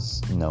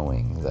as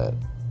knowing that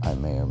I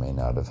may or may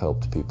not have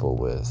helped people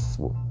with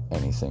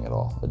anything at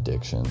all.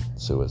 Addiction,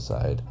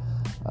 suicide,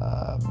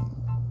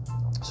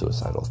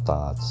 suicidal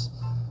thoughts,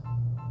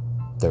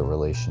 their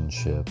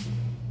relationship,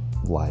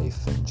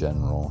 life in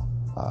general,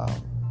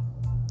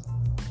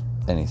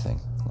 anything.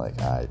 Like,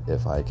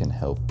 if I can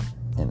help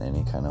in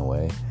any kind of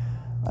way,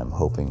 I'm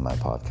hoping my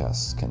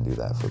podcasts can do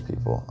that for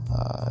people.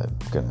 I'm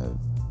gonna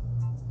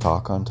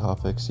talk on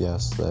topics,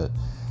 yes, that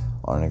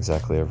aren't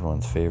exactly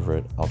everyone's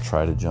favorite. I'll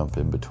try to jump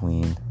in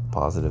between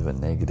positive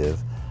and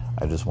negative.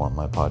 I just want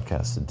my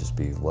podcast to just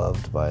be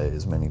loved by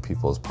as many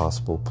people as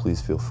possible. Please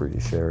feel free to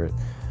share it,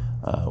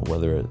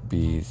 whether it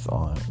be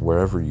on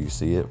wherever you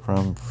see it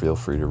from. Feel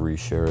free to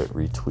reshare it,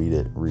 retweet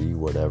it,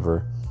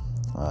 whatever.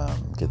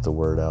 Get the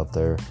word out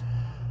there.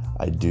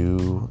 I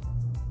do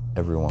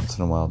every once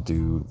in a while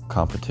do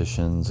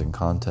competitions and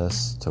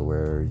contests to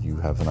where you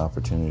have an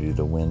opportunity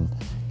to win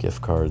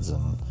gift cards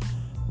and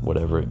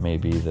whatever it may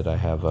be that I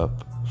have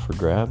up for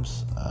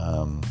grabs,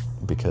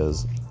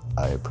 because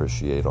I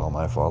appreciate all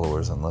my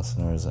followers and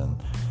listeners, and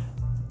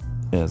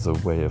as a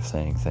way of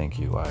saying thank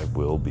you, I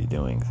will be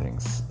doing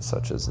things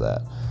such as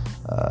that.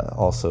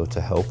 Also,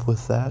 to help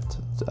with that,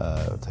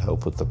 to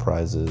help with the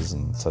prizes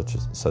and such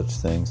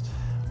things,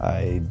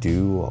 I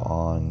do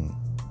on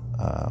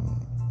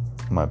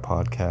my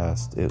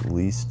podcast, at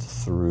least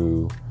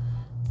through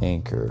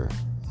Anchor,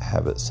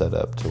 have it set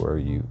up to where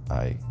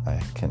I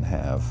can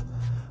have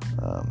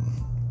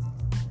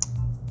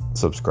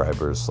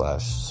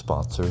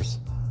subscribers/sponsors,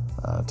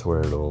 to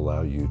where it'll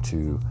allow you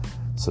to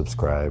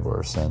subscribe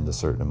or send a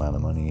certain amount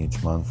of money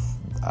each month.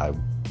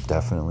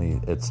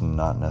 It's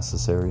not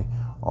necessary.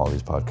 All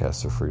these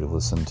podcasts are free to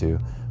listen to,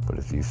 but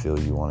if you feel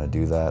you want to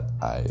do that,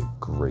 I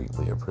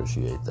greatly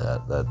appreciate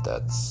that.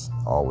 That's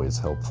always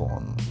helpful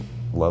and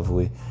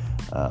lovely.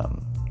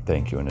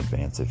 Thank you in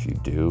advance if you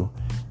do.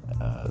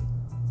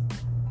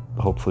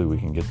 Hopefully we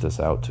can get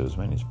this out to as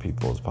many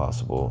people as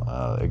possible.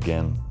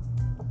 Again,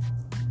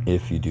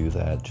 if you do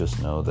that,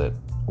 just know that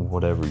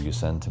whatever you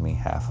send to me,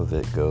 half of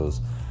it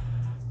goes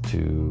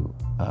to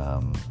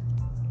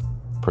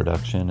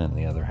production, and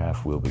the other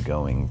half will be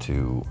going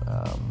to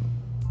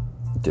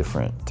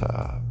different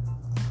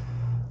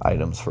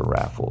items for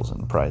raffles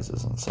and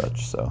prizes and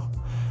such. So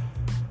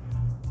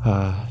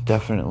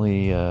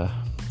definitely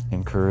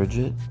encourage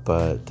it,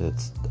 but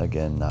it's,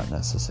 again, not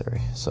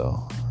necessary.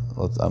 So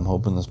I'm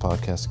hoping this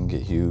podcast can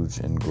get huge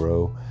and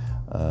grow,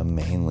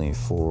 mainly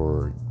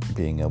for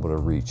being able to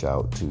reach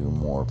out to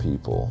more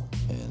people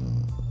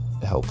and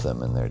help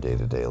them in their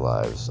day-to-day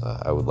lives.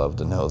 I would love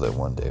to know that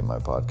one day my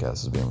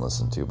podcast is being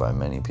listened to by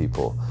many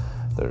people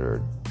that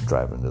are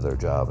driving to their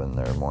job in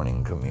their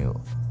morning commute,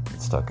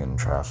 stuck in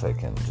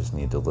traffic, and just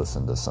need to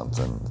listen to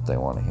something that they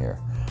want to hear.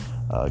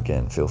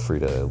 Again, feel free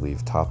to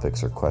leave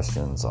topics or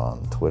questions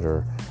on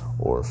Twitter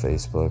or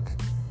Facebook.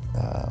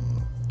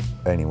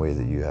 Any way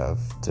that you have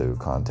to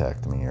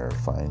contact me or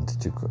find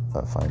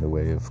a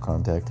way of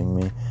contacting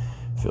me,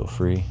 feel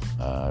free.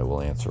 I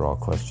will answer all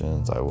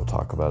questions. I will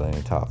talk about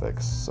any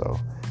topics. So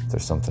if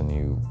there's something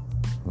you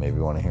maybe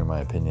want to hear my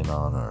opinion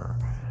on, or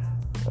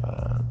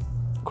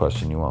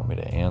question you want me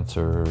to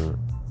answer,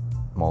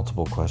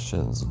 multiple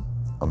questions,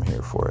 I'm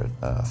here for it.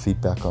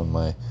 Feedback on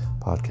my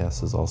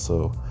podcast is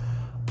also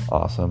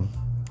awesome.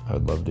 I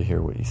would love to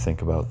hear what you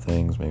think about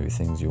things, maybe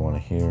things you want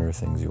to hear,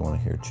 things you want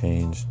to hear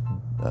changed,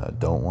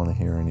 don't want to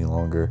hear any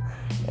longer,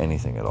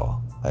 anything at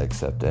all. I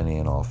accept any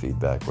and all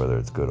feedback, whether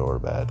it's good or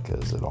bad,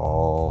 because it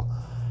all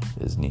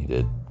is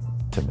needed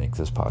to make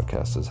this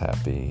podcast as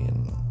happy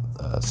and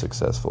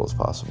successful as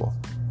possible.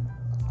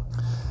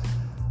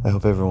 I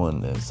hope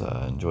everyone has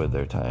enjoyed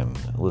their time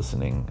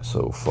listening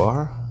so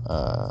far.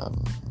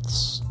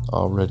 It's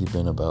already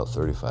been about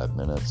 35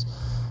 minutes.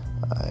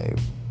 I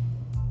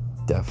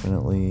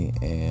definitely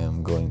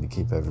am going to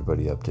keep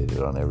everybody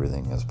updated on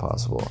everything as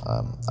possible.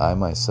 I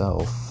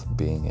myself,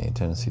 being a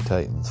Tennessee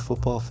Titans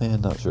football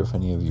fan, not sure if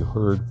any of you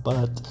heard,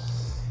 but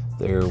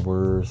there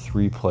were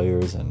 3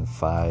 players and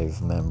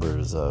 5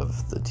 members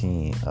of the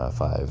team,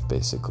 5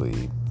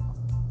 basically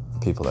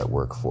people that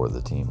work for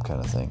the team kind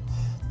of thing,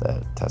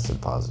 that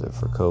tested positive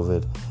for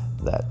COVID.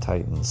 That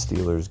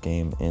Titans-Steelers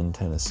game in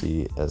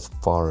Tennessee, as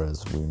far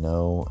as we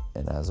know,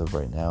 and as of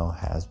right now,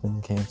 has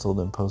been canceled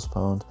and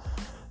postponed.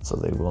 So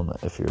they will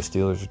not, if you're a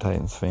Steelers or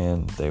Titans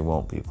fan, they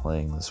won't be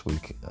playing this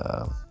week.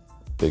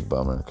 Big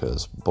bummer,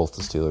 because both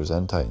the Steelers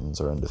and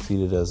Titans are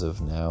undefeated as of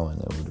now, and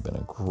it would have been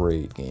a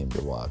great game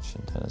to watch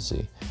in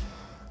Tennessee.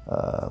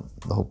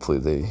 Hopefully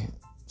they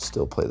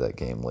still play that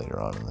game later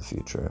on in the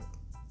future.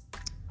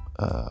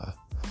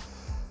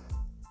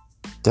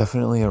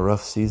 Definitely a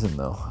rough season,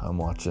 though. I'm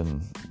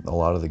watching a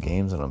lot of the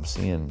games, and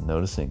I'm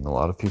noticing a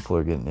lot of people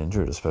are getting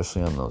injured,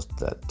 especially on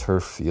that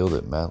turf field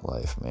at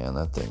MetLife. Man,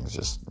 that thing's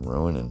just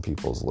ruining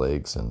people's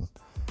legs and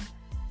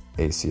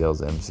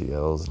ACLs,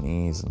 MCLs,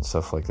 knees, and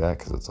stuff like that,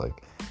 because it's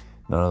like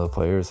none of the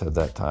players had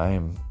that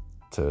time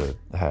to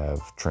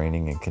have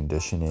training and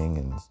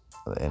conditioning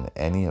and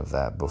any of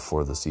that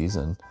before the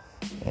season.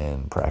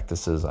 And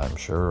practices, I'm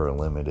sure, are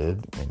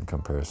limited in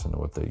comparison to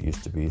what they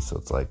used to be. So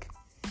it's like,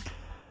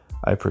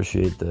 I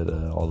appreciate that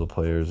all the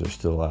players are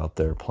still out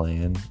there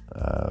playing,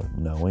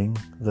 knowing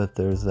that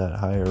there's that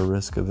higher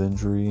risk of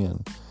injury,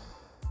 and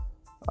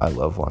I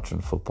love watching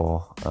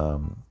football.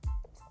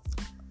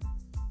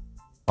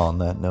 On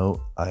that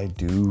note, I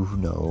do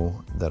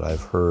know that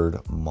I've heard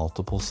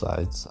multiple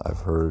sides. I've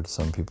heard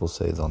some people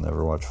say they'll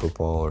never watch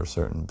football or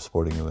certain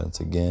sporting events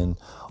again,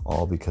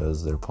 all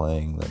because they're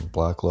playing the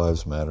Black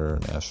Lives Matter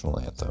national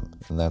anthem,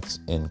 and that's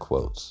in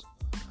quotes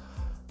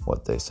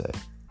what they say.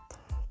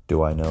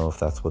 Do I know if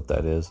that's what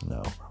that is?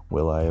 No.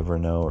 Will I ever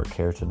know or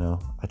care to know?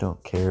 I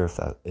don't care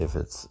if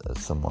it's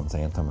someone's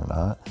anthem or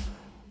not.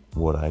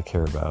 What I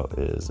care about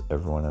is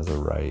everyone has a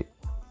right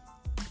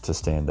to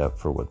stand up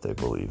for what they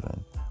believe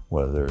in.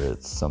 Whether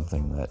it's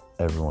something that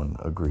everyone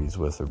agrees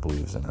with or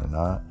believes in or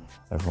not,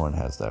 everyone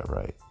has that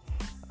right.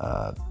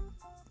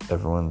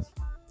 Everyone,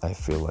 I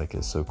feel like,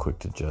 is so quick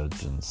to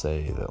judge and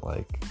say that,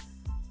 like,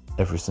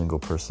 every single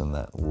person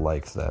that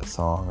likes that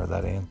song or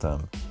that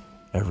anthem,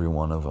 every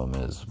one of them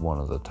is one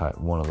of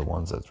the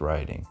ones that's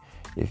writing.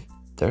 If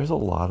there's a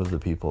lot of the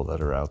people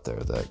that are out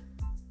there that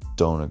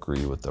don't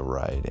agree with the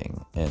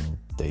writing, and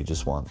they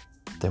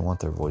want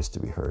their voice to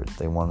be heard.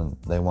 They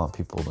want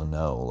people to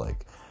know,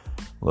 like,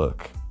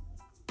 look,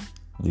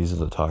 these are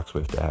the talks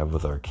we have to have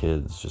with our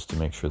kids just to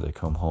make sure they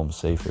come home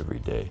safe every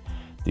day.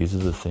 These are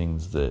the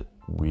things that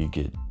we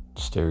get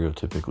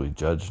stereotypically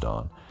judged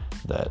on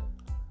that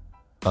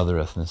other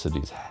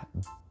ethnicities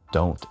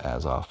don't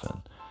as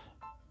often.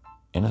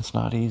 And it's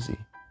not easy.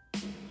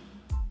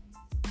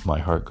 My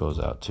heart goes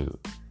out to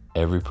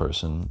every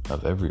person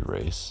of every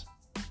race,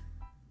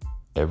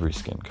 every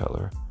skin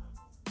color,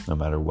 no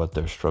matter what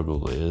their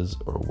struggle is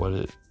or what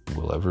it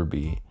will ever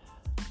be.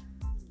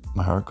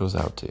 My heart goes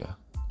out to you.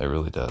 It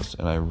really does.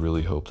 And I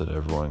really hope that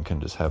everyone can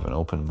just have an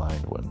open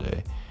mind one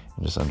day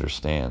and just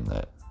understand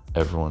that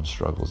everyone's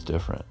struggle is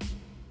different.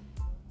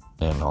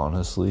 And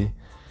honestly,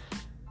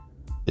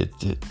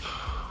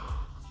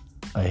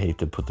 I hate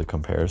to put the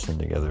comparison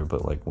together,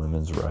 but like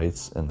women's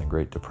rights and the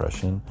Great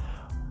Depression,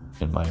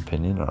 in my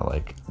opinion, are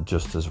like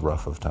just as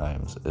rough of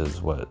times as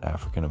what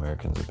African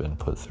Americans have been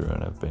put through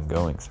and have been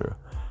going through.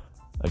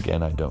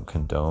 Again, I don't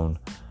condone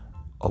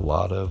a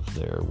lot of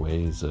their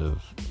ways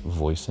of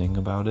voicing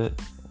about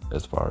it,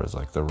 as far as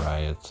like the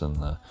riots and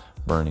the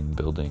burning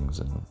buildings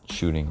and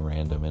shooting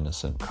random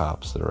innocent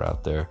cops that are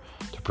out there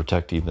to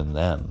protect even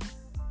them.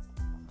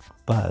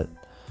 But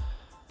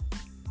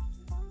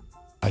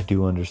I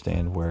do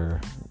understand where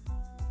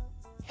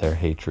their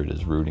hatred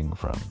is rooting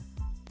from.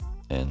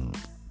 And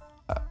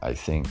I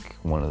think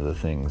one of the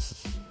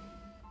things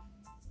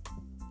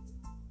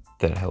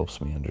that helps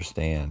me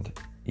understand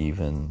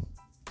even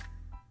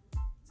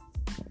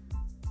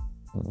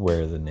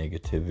where the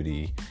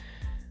negativity,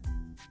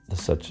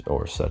 such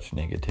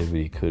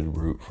negativity could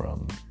root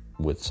from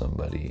with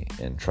somebody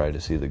and try to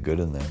see the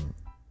good in them,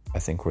 I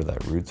think where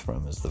that roots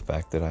from is the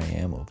fact that I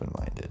am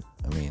open-minded.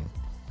 I mean,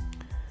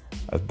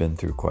 I've been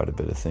through quite a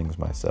bit of things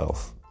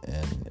myself,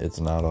 and it's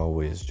not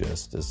always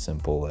just as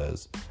simple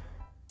as,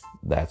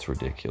 that's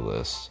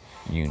ridiculous,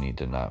 you need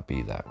to not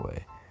be that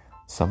way.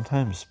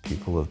 Sometimes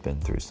people have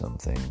been through some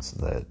things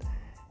that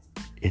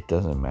it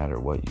doesn't matter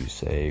what you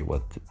say,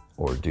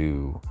 or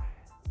do,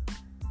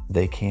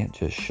 they can't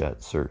just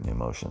shut certain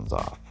emotions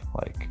off.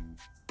 Like,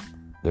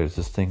 there's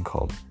this thing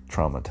called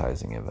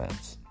traumatizing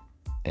events.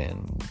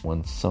 And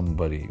when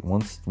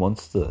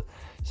once the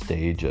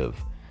stage of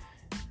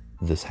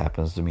this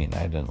happens to me and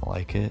I didn't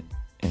like it,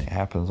 and it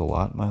happens a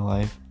lot in my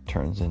life,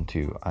 turns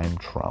into I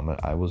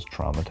was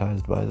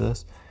traumatized by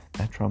this,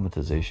 that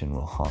traumatization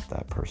will haunt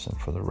that person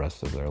for the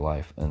rest of their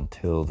life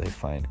until they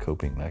find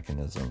coping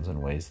mechanisms and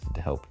ways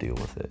to help deal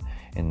with it.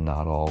 And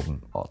not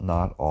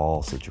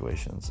all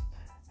situations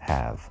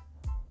have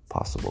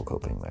possible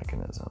coping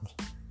mechanisms.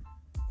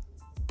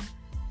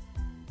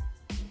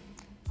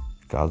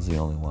 God's the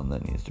only one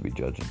that needs to be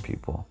judging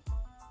people.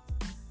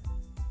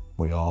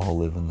 We all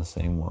live in the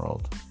same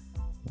world.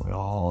 We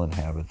all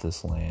inhabit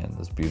this land,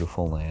 this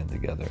beautiful land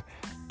together.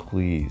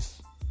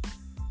 Please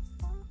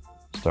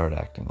start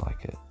acting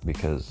like it,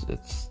 because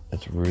it's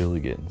really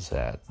getting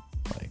sad.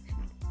 Like,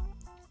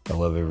 I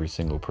love every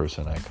single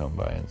person I come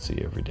by and see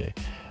every day.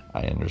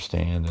 I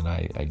understand and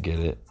I get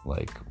it.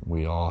 Like,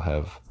 we all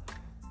have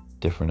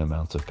different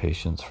amounts of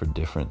patience for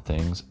different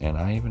things, and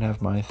I even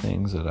have my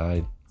things that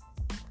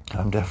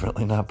I'm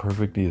definitely not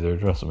perfect either,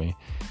 trust me.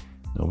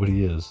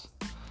 Nobody is.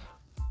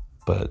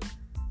 But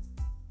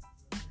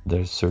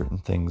there's certain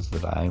things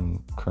that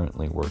I'm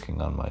currently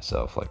working on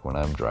myself. Like, when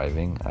I'm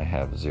driving, I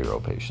have zero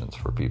patience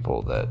for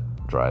people that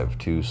drive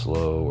too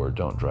slow or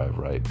don't drive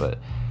right. But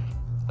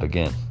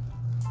again,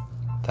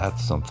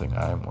 that's something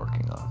I'm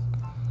working on.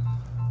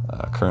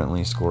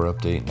 Currently, score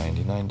update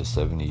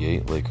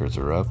 99-78. Lakers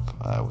are up.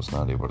 I was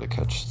not able to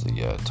catch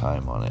the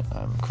time on it.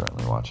 I'm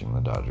currently watching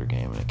the Dodger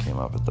game, and it came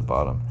up at the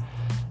bottom.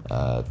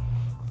 But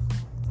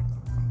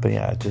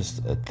yeah,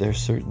 just there's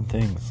certain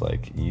things,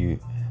 like,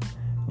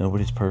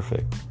 nobody's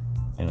perfect,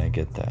 and I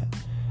get that.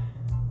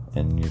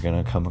 And you're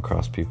going to come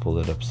across people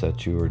that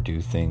upset you or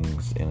do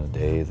things in a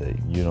day that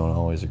you don't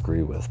always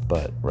agree with.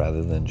 But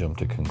rather than jump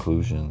to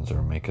conclusions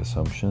or make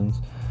assumptions,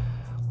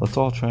 let's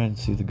all try and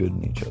see the good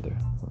in each other.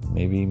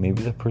 Maybe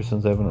that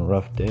person's having a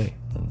rough day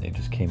and they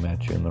just came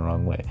at you in the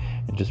wrong way.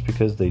 And just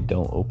because they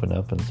don't open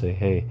up and say,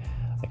 hey,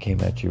 I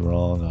came at you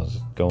wrong, I was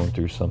going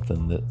through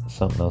something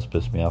else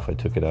pissed me off, I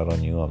took it out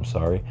on you, I'm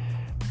sorry.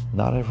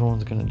 Not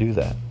everyone's going to do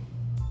that.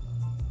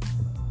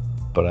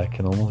 But I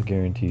can almost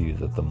guarantee you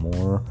that the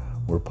more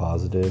we're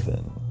positive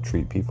and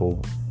treat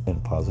people in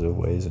positive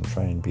ways and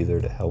try and be there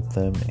to help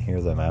them and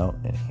hear them out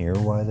and hear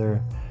why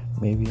they're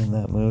maybe in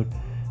that mood,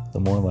 the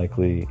more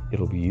likely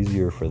it'll be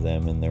easier for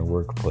them in their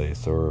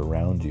workplace or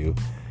around you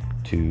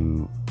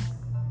to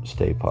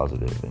stay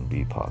positive and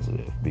be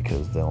positive,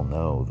 because they'll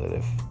know that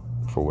if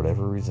for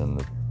whatever reason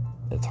that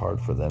it's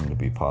hard for them to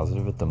be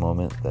positive at the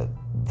moment, that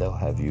they'll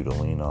have you to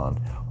lean on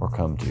or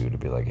come to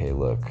be like, hey,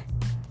 look,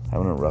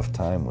 having a rough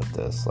time with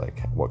this,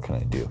 like, what can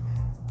I do?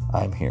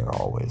 I'm here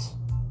always.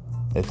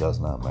 It does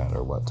not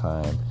matter what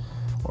time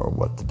or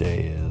what the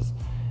day is.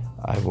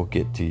 I will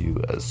get to you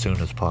as soon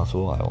as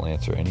possible. I will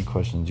answer any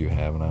questions you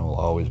have, and I will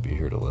always be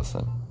here to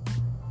listen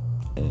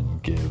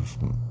and give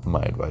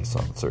my advice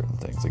on certain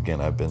things. Again,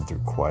 I've been through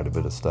quite a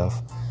bit of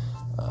stuff.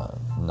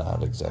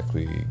 Not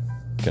exactly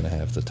going to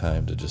have the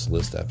time to just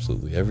list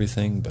absolutely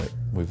everything, but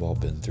we've all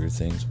been through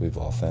things. We've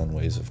all found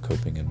ways of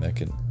coping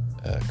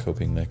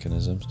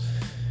mechanisms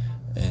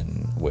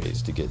and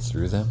ways to get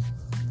through them.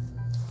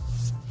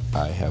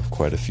 I have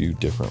quite a few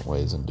different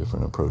ways and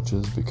different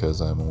approaches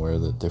because I'm aware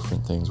that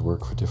different things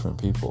work for different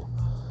people.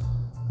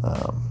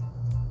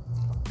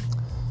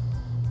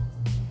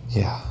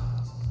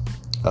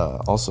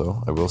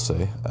 Also, I will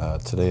say,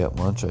 today at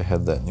lunch I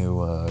had that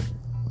new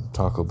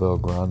Taco Bell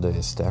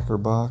Grande stacker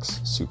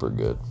box. Super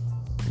good.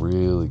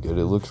 Really good.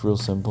 It looks real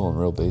simple and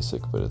real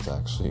basic, but it's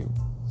actually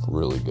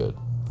really good.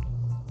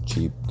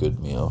 Cheap, good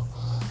meal.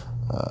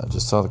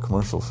 Just saw the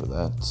commercial for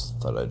that.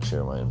 Thought I'd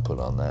share my input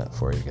on that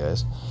for you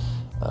guys.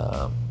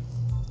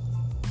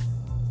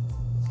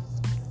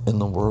 In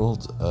the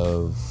world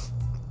of,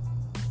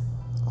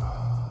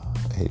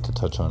 I hate to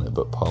touch on it,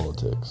 but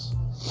politics,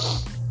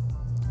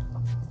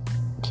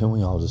 can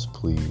we all just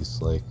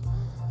please, like,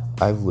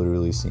 I've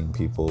literally seen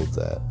people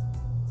that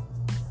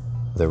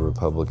they're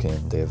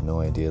Republican, they have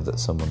no idea that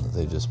someone that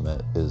they just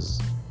met is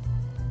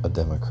a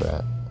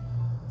Democrat,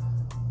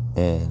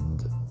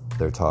 and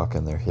they're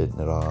talking, they're hitting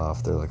it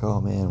off, they're like, oh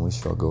man, we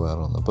should all go out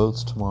on the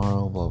boats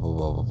tomorrow, blah, blah,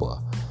 blah, blah,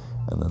 blah.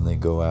 And then they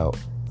go out,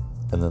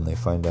 and then they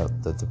find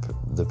out that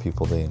the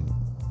people they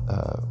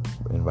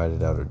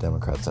invited out are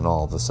Democrats, and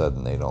all of a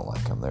sudden they don't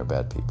like them. They're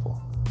bad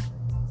people.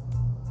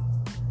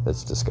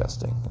 It's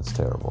disgusting. It's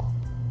terrible.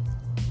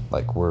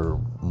 Like, we're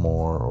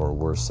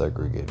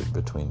segregated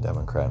between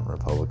Democrat and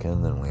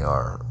Republican than we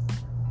are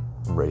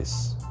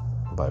race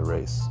by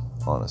race,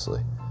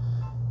 honestly.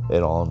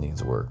 It all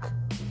needs work.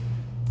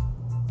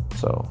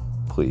 So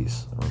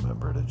please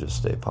remember to just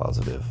stay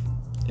positive.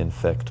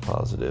 Infect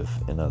positive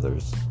in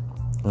others.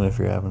 And if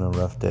you're having a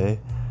rough day,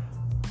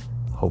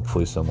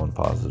 hopefully someone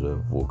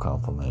positive will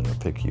compliment or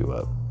pick you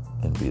up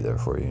and be there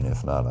for you. And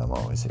if not, I'm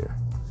always here.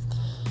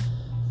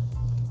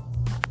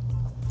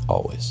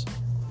 Always.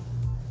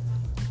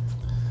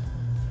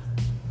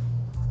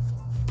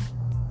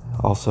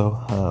 Also,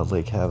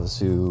 Lake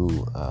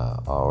Havasu,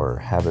 our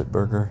Habit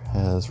Burger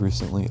has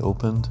recently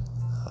opened.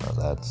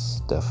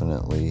 That's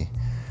definitely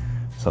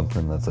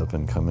something that's up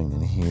and coming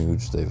and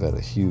huge. They've had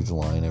a huge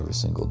line every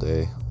single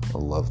day. I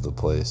love the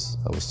place.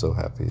 I was so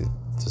happy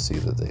to see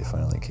that they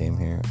finally came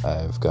here.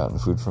 I've gotten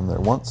food from there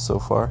once so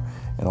far,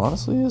 and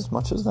honestly, as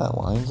much as that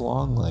line's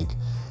long, like,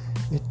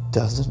 it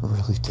doesn't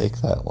really take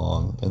that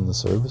long, and the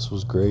service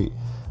was great.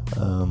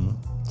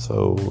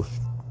 So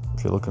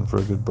if you're looking for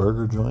a good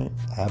burger joint,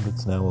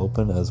 Habit's now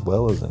open, as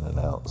well as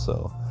In-N-Out.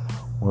 So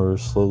we're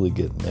slowly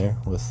getting there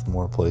with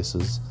more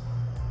places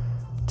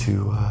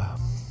to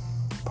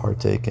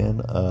partake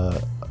in.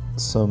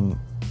 Some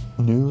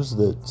news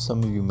that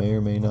some of you may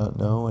or may not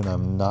know, and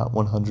I'm not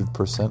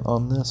 100%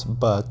 on this,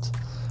 but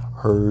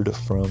heard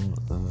from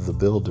the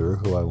builder,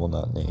 who I will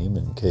not name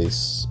in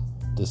case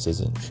this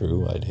isn't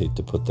true. I'd hate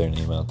to put their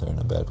name out there in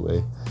a bad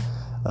way.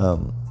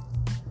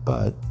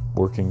 But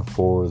working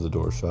for the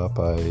door shop,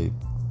 I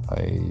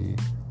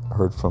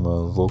heard from a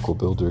local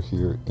builder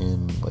here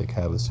in Lake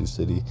Havasu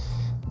City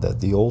that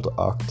the old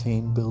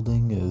Octane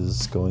building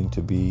is going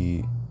to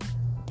be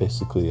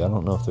basically, I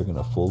don't know if they're going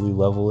to fully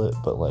level it,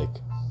 but like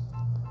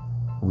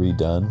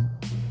redone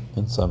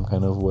in some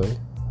kind of way,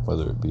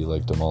 whether it be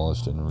like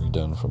demolished and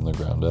redone from the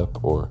ground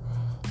up, or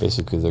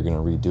basically they're going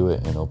to redo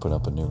it and open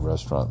up a new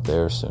restaurant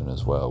there soon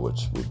as well,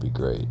 which would be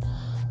great.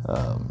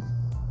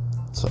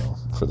 So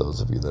for those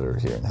of you that are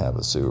here in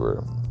Havasu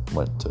or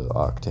went to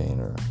Octane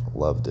or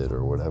loved it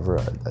or whatever,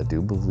 I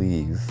do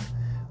believe,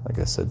 like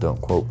I said,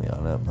 don't quote me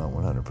on it, I'm not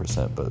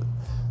 100%, but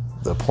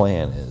the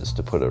plan is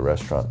to put a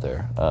restaurant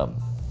there.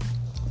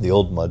 The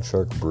old Mud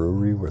Shark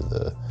Brewery, where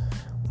the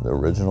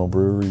original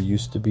brewery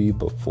used to be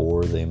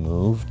before they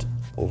moved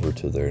over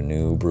to their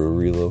new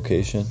brewery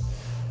location,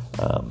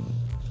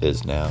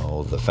 is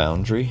now the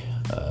Foundry.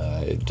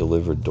 I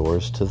delivered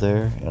doors to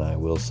there, and I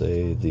will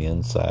say the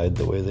inside,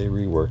 the way they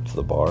reworked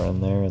the bar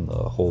in there and the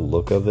whole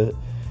look of it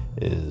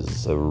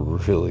is a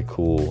really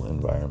cool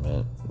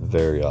environment.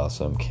 Very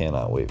awesome.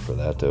 Cannot wait for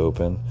that to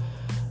open.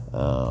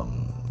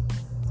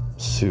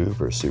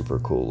 Super, super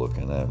cool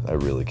looking. I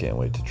really can't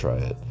wait to try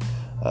it.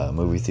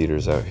 Movie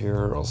theaters out here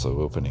are also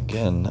open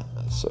again,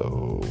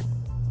 so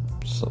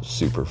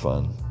super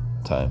fun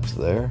times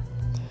there.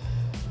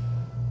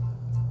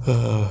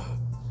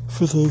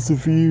 For those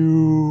of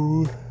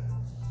you,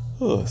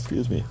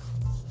 excuse me.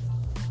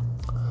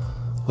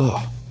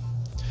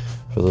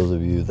 For those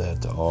of you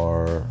that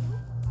are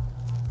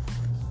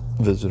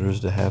visitors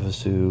to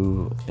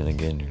Havasu, and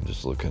again, you're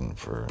just looking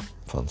for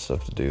fun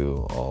stuff to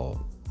do, all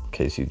in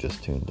case you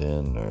just tuned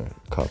in or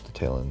caught the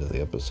tail end of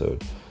the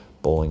episode,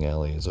 bowling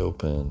alley is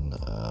open,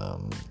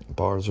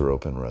 bars are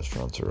open,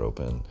 restaurants are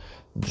open,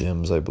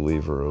 gyms, I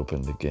believe, are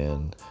opened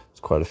again. There's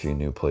quite a few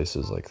new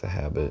places like The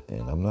Habit,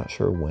 and I'm not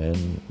sure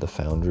when the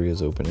Foundry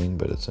is opening,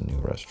 but it's a new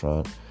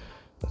restaurant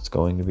that's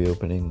going to be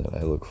opening that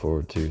I look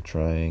forward to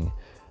trying.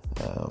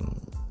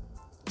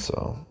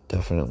 So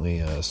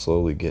definitely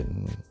slowly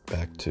getting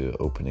back to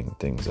opening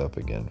things up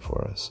again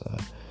for us.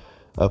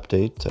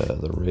 Update,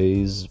 the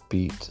Rays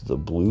beat the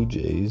Blue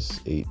Jays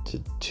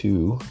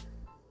 8-2.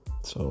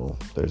 So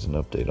there's an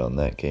update on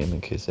that game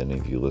in case any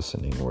of you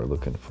listening were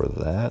looking for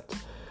that.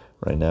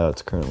 Right now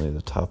it's currently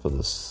the top of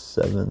the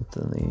 7th,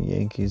 and the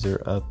Yankees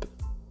are up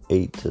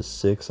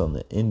 8-6 on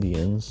the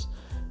Indians.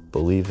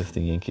 Believe if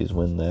the Yankees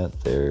win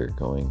that, they're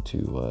going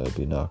to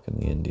be knocking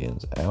the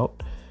Indians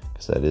out,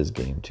 because that is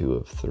game 2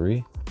 of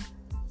 3.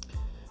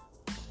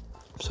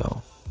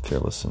 So if you're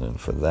listening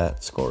for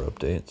that score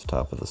update, it's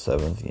top of the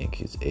 7th,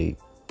 Yankees 8,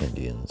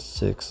 Indians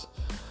 6.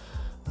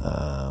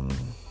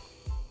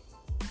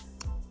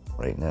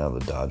 Right now the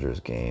Dodgers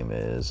game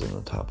is in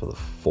the top of the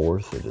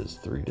 4th. It is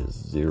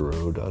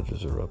 3-0.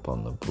 Dodgers are up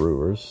on the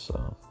Brewers,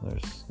 so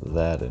there's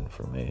that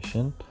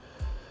information.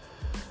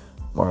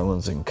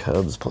 Marlins and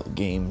Cubs play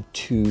game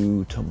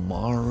 2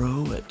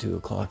 tomorrow at 2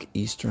 o'clock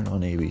Eastern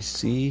on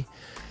ABC.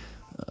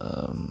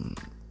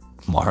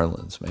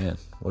 Marlins, man,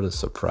 what a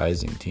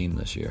surprising team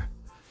this year.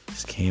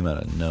 Just came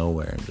out of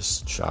nowhere and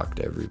just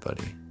shocked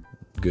everybody.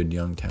 Good,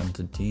 young,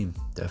 talented team,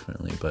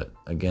 definitely. But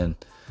again,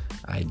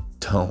 I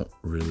don't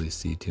really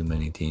see too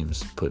many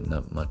teams putting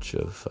up much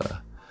of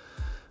a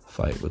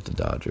fight with the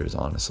Dodgers,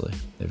 honestly.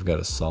 They've got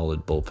a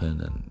solid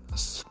bullpen and a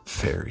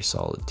very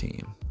solid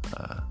team.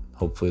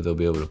 Hopefully they'll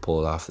be able to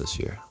pull it off this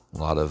year. A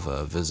lot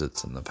of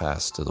visits in the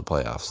past to the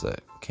playoffs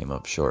that came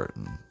up short,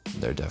 and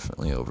they're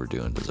definitely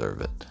overdue and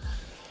deserve it.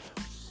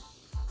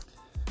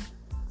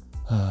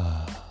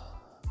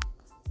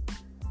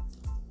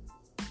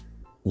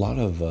 A lot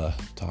of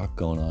talk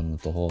going on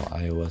with the whole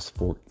iOS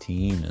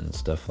 14 and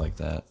stuff like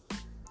that.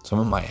 Some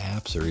of my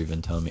apps are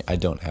even telling me I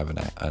don't have an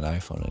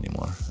iPhone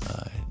anymore.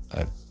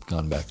 I've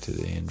gone back to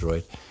the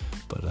Android,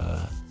 but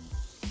a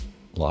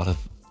lot of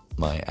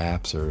my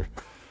apps are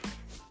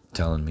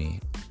telling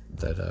me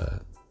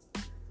that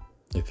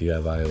if you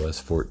have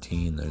iOS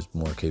 14, there's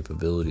more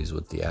capabilities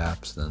with the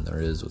apps than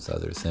there is with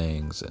other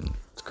things, and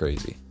it's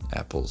crazy.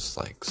 Apple's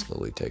like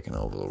slowly taking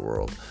over the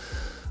world.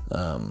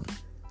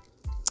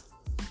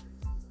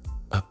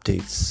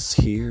 Updates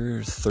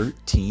here,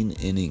 13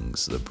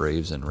 innings the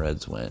Braves and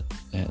Reds went,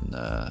 and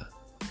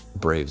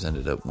Braves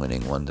ended up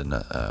winning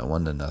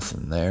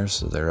 1-0 there,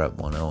 so they're up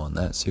 1-0 on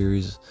that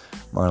series.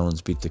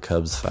 Marlins beat the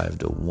Cubs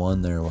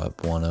 5-1, they're up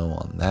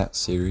 1-0 on that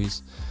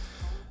series.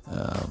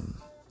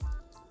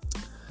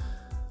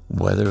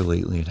 Weather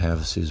lately at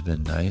Havasu has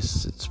been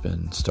nice. It's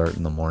been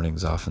starting the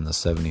mornings off in the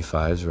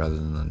 75s rather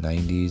than the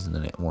 90s, and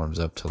then it warms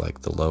up to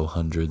like the low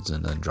hundreds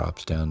and then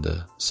drops down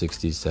to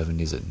 60s,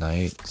 70s at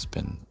night. It's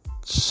been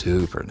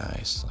super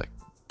nice. Like,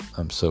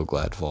 I'm so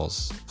glad fall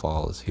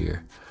is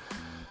here.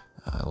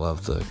 I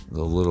love the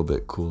little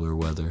bit cooler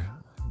weather.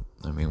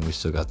 I mean, we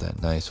still got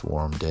that nice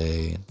warm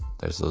day, and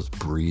there's those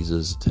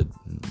breezes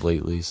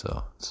lately,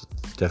 so it's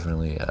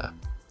definitely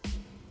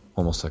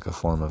almost like a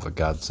form of a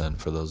godsend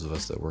for those of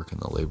us that work in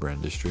the labor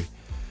industry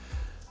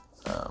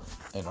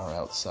and are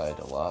outside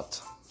a lot.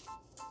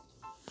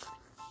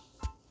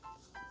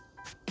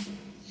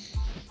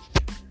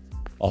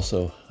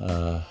 Also,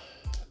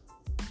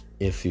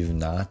 if you've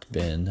not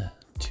been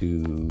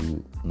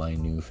to my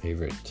new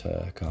favorite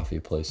coffee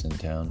place in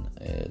town,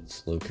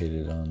 it's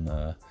located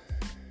on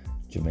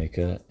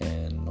Jamaica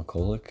and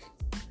McCulloch,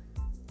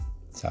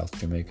 South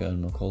Jamaica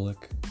and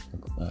McCulloch,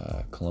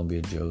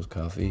 Columbia Joe's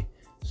Coffee.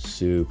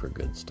 Super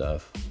good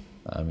stuff.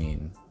 I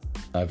mean,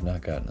 I've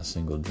not gotten a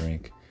single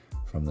drink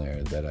from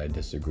there that I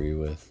disagree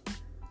with.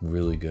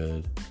 Really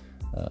good.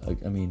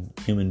 I mean,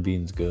 Human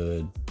Bean's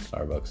good,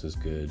 Starbucks is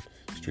good,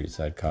 Street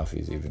Side Coffee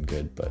is even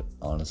good, but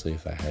honestly,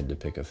 if I had to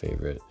pick a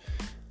favorite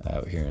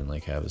out here in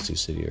Lake Havasu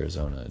City,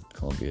 Arizona,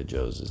 Columbia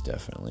Joe's is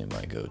definitely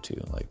my go-to.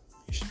 Like,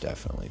 you should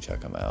definitely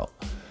check them out.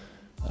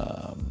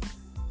 A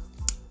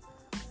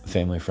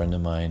family friend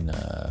of mine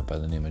by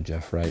the name of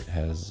Jeff Wright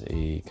has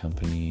a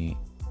company,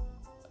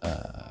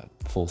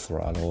 Full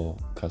Throttle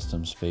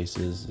Custom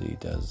Spaces. He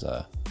does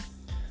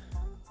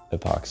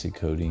epoxy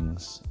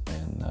coatings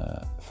and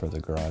for the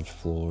garage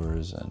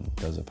floors, and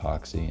does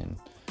epoxy and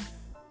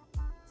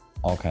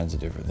all kinds of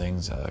different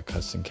things,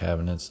 custom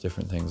cabinets,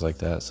 different things like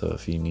that. So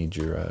if you need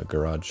your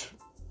garage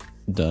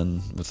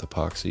done with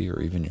epoxy,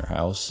 or even your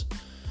house,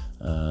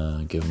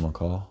 give him a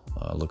call.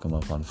 Look him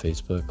up on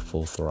Facebook,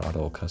 Full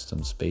Throttle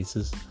Custom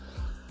Spaces.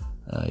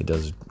 He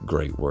does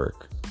great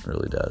work,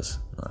 really does.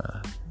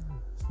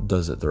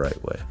 Does it the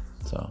right way.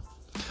 So,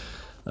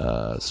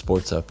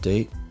 sports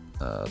update.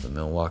 The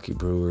Milwaukee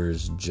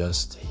Brewers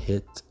just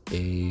hit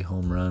a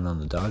home run on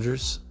the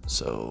Dodgers,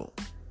 so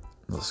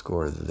the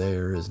score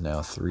there is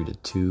now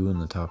 3-2 in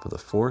the top of the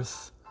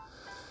fourth.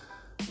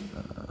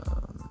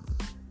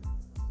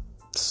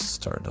 It's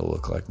starting to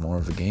look like more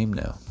of a game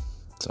now,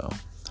 so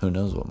who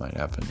knows what might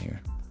happen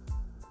here.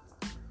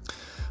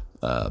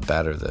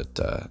 Batter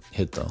that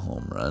hit the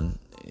home run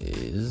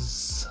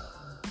is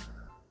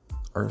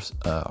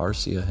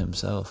Arcia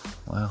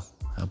himself. Wow,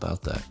 how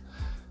about that?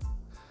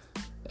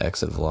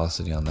 Exit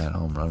velocity on that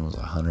home run was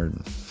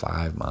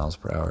 105 miles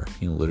per hour.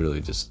 He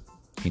literally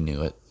he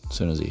knew it as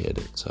soon as he hit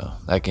it. So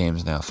that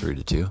game's now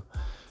 3-2.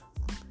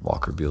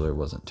 Walker Buehler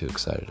wasn't too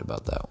excited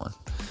about that one.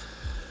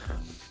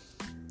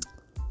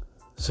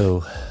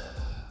 So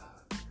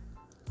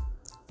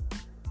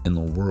in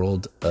the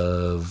world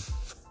of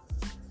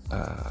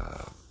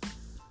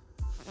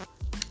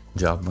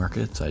job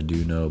markets, I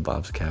do know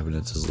Bob's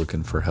Cabinets is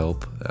looking for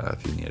help.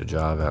 If you need a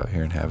job out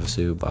here in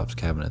Havasu, Bob's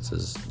Cabinets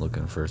is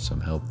looking for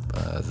some help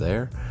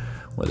there,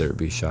 whether it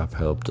be shop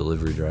help,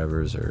 delivery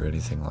drivers, or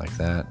anything like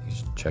that. You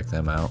should check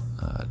them out.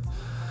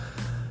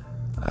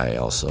 I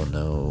also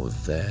know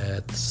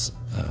that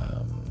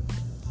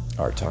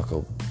our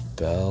Taco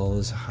Bell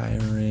is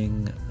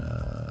hiring.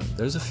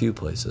 There's a few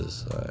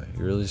places.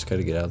 You really just got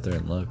to get out there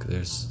and look.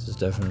 There's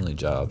definitely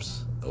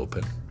jobs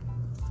open.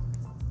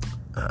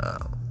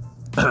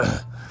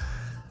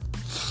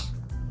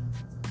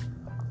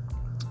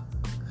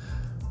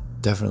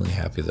 Definitely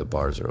happy that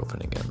bars are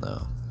open again,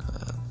 though.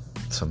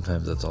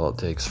 Sometimes that's all it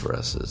takes for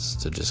us, is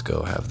to just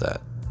go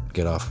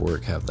get off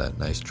work, have that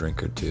nice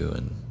drink or two,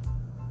 and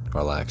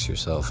relax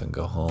yourself and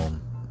go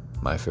home.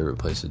 My favorite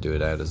place to do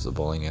it at is the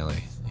bowling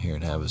alley here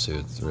in Havasu.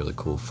 It's a really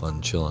cool,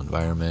 fun, chill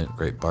environment,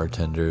 great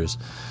bartenders,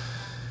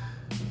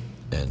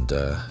 and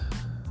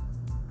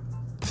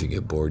if you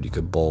get bored, you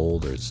could bowl.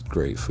 There's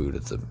great food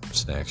at the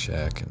snack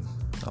shack and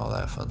all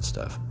that fun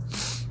stuff.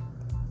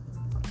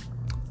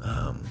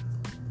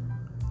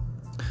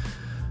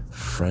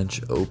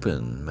 French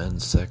Open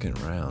men's second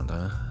round,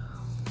 huh?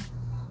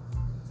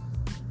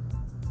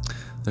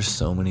 There's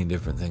so many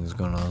different things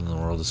going on in the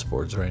world of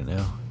sports right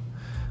now.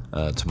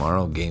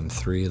 Tomorrow, Game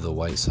 3 of the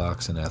White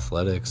Sox and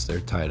Athletics.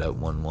 They're tied up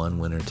 1-1.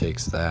 Winner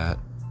takes that.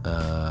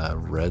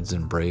 Reds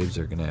and Braves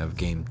are going to have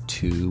Game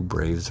 2.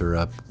 Braves are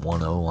up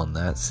 1-0 on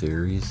that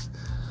series.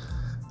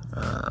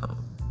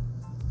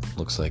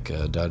 Looks like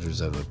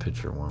Dodgers have a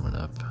pitcher warming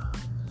up.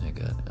 They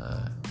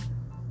got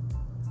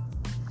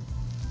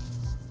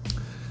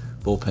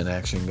bullpen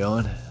action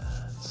going.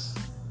 It's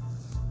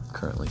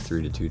currently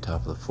 3-2,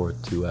 top of the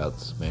fourth, 2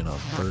 outs, man on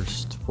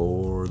first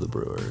for the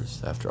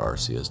Brewers after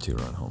Arcia's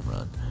 2-run home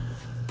run.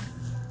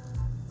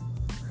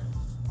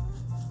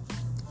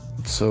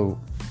 So,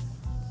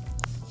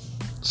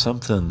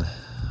 something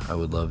I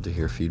would love to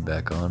hear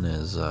feedback on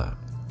is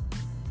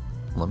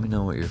let me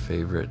know what your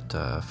favorite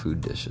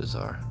food dishes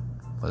are,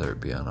 whether it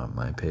be on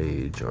my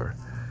page or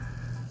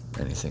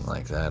anything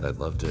like that. I'd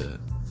love to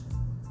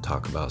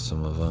talk about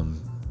some of them,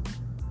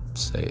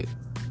 say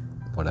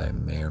what I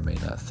may or may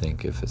not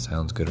think, if it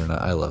sounds good or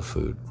not. I love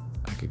food.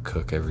 I could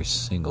cook every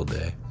single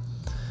day.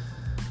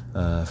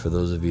 For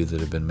those of you that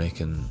have been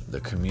making the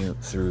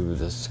commute through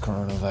this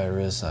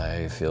coronavirus,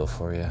 I feel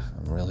for you.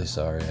 I'm really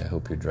sorry. I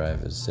hope your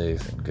drive is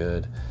safe and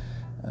good.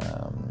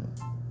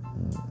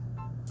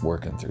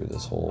 Working through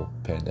this whole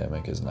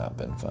pandemic has not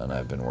been fun.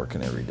 I've been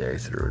working every day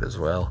through it as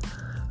well.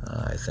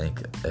 I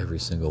thank every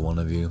single one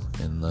of you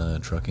in the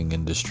trucking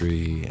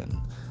industry and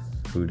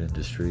food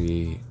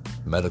industry,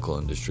 medical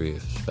industry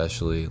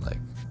especially. Like,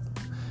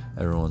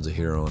 everyone's a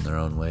hero in their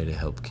own way to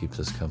help keep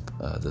this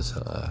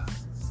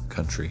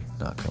country,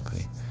 not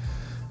company,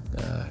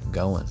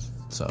 going.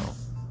 So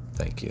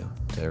thank you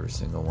to every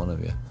single one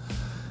of you.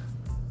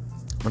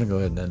 I'm going to go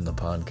ahead and end the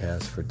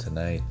podcast for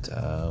tonight.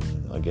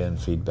 Again,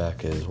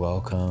 feedback is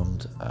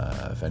welcomed.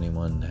 If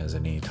anyone has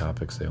any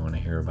topics they want to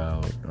hear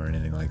about or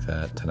anything like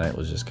that, tonight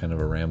was just kind of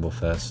a ramble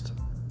fest.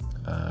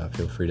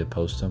 Feel free to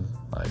post them.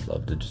 I'd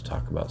love to just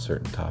talk about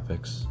certain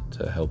topics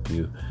to help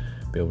you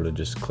be able to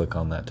just click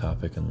on that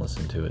topic and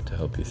listen to it to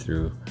help you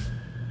through.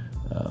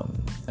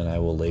 And I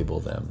will label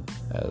them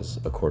as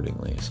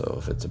accordingly. So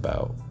if it's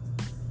about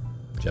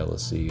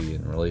jealousy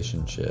in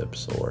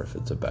relationships, or if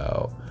it's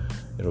about,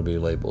 it'll be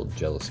labeled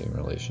jealousy in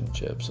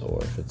relationships,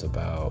 or if it's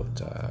about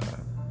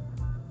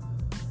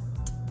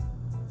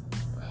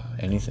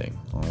anything,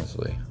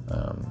 honestly.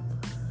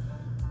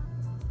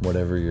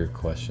 Whatever your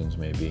questions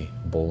may be,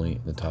 bullying,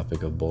 the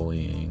topic of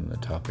bullying, the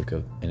topic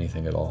of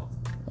anything at all.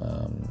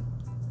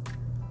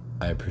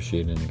 I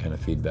appreciate any kind of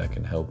feedback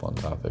and help on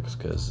topics,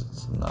 because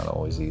it's not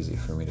always easy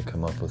for me to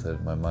come up with it.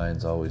 My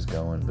mind's always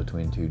going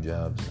between two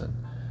jobs and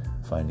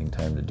finding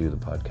time to do the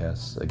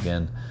podcasts.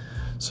 Again,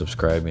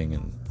 subscribing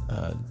and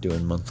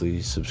doing monthly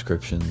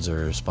subscriptions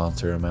or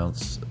sponsor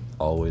amounts,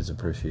 always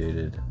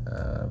appreciated.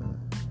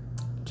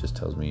 Just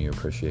tells me you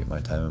appreciate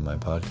my time and my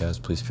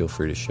podcast. Please feel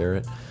free to share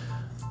it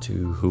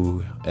to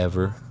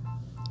whoever,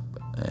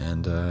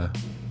 and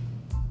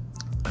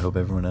I hope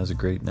everyone has a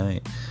great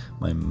night.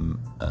 My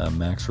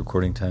max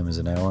recording time is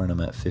an hour, and I'm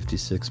at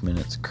 56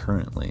 minutes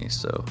currently,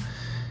 so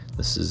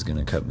this is going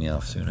to cut me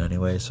off soon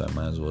anyway, so I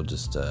might as well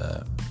just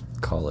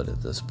call it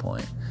at this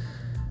point.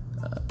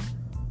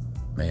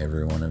 May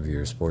every one of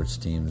your sports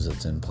teams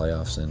that's in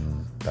playoffs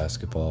in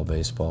basketball,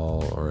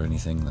 baseball, or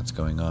anything that's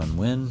going on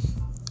win.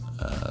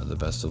 The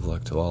best of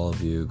luck to all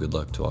of you. Good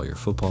luck to all your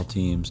football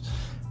teams.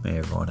 May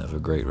everyone have a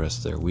great rest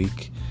of their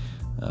week.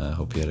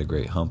 Hope you had a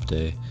great hump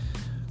day.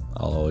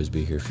 I'll always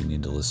be here if you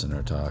need to listen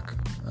or talk.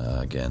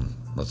 Again,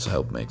 let's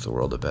help make the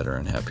world a better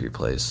and happier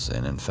place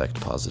and infect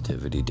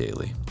positivity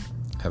daily.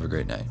 Have a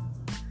great night.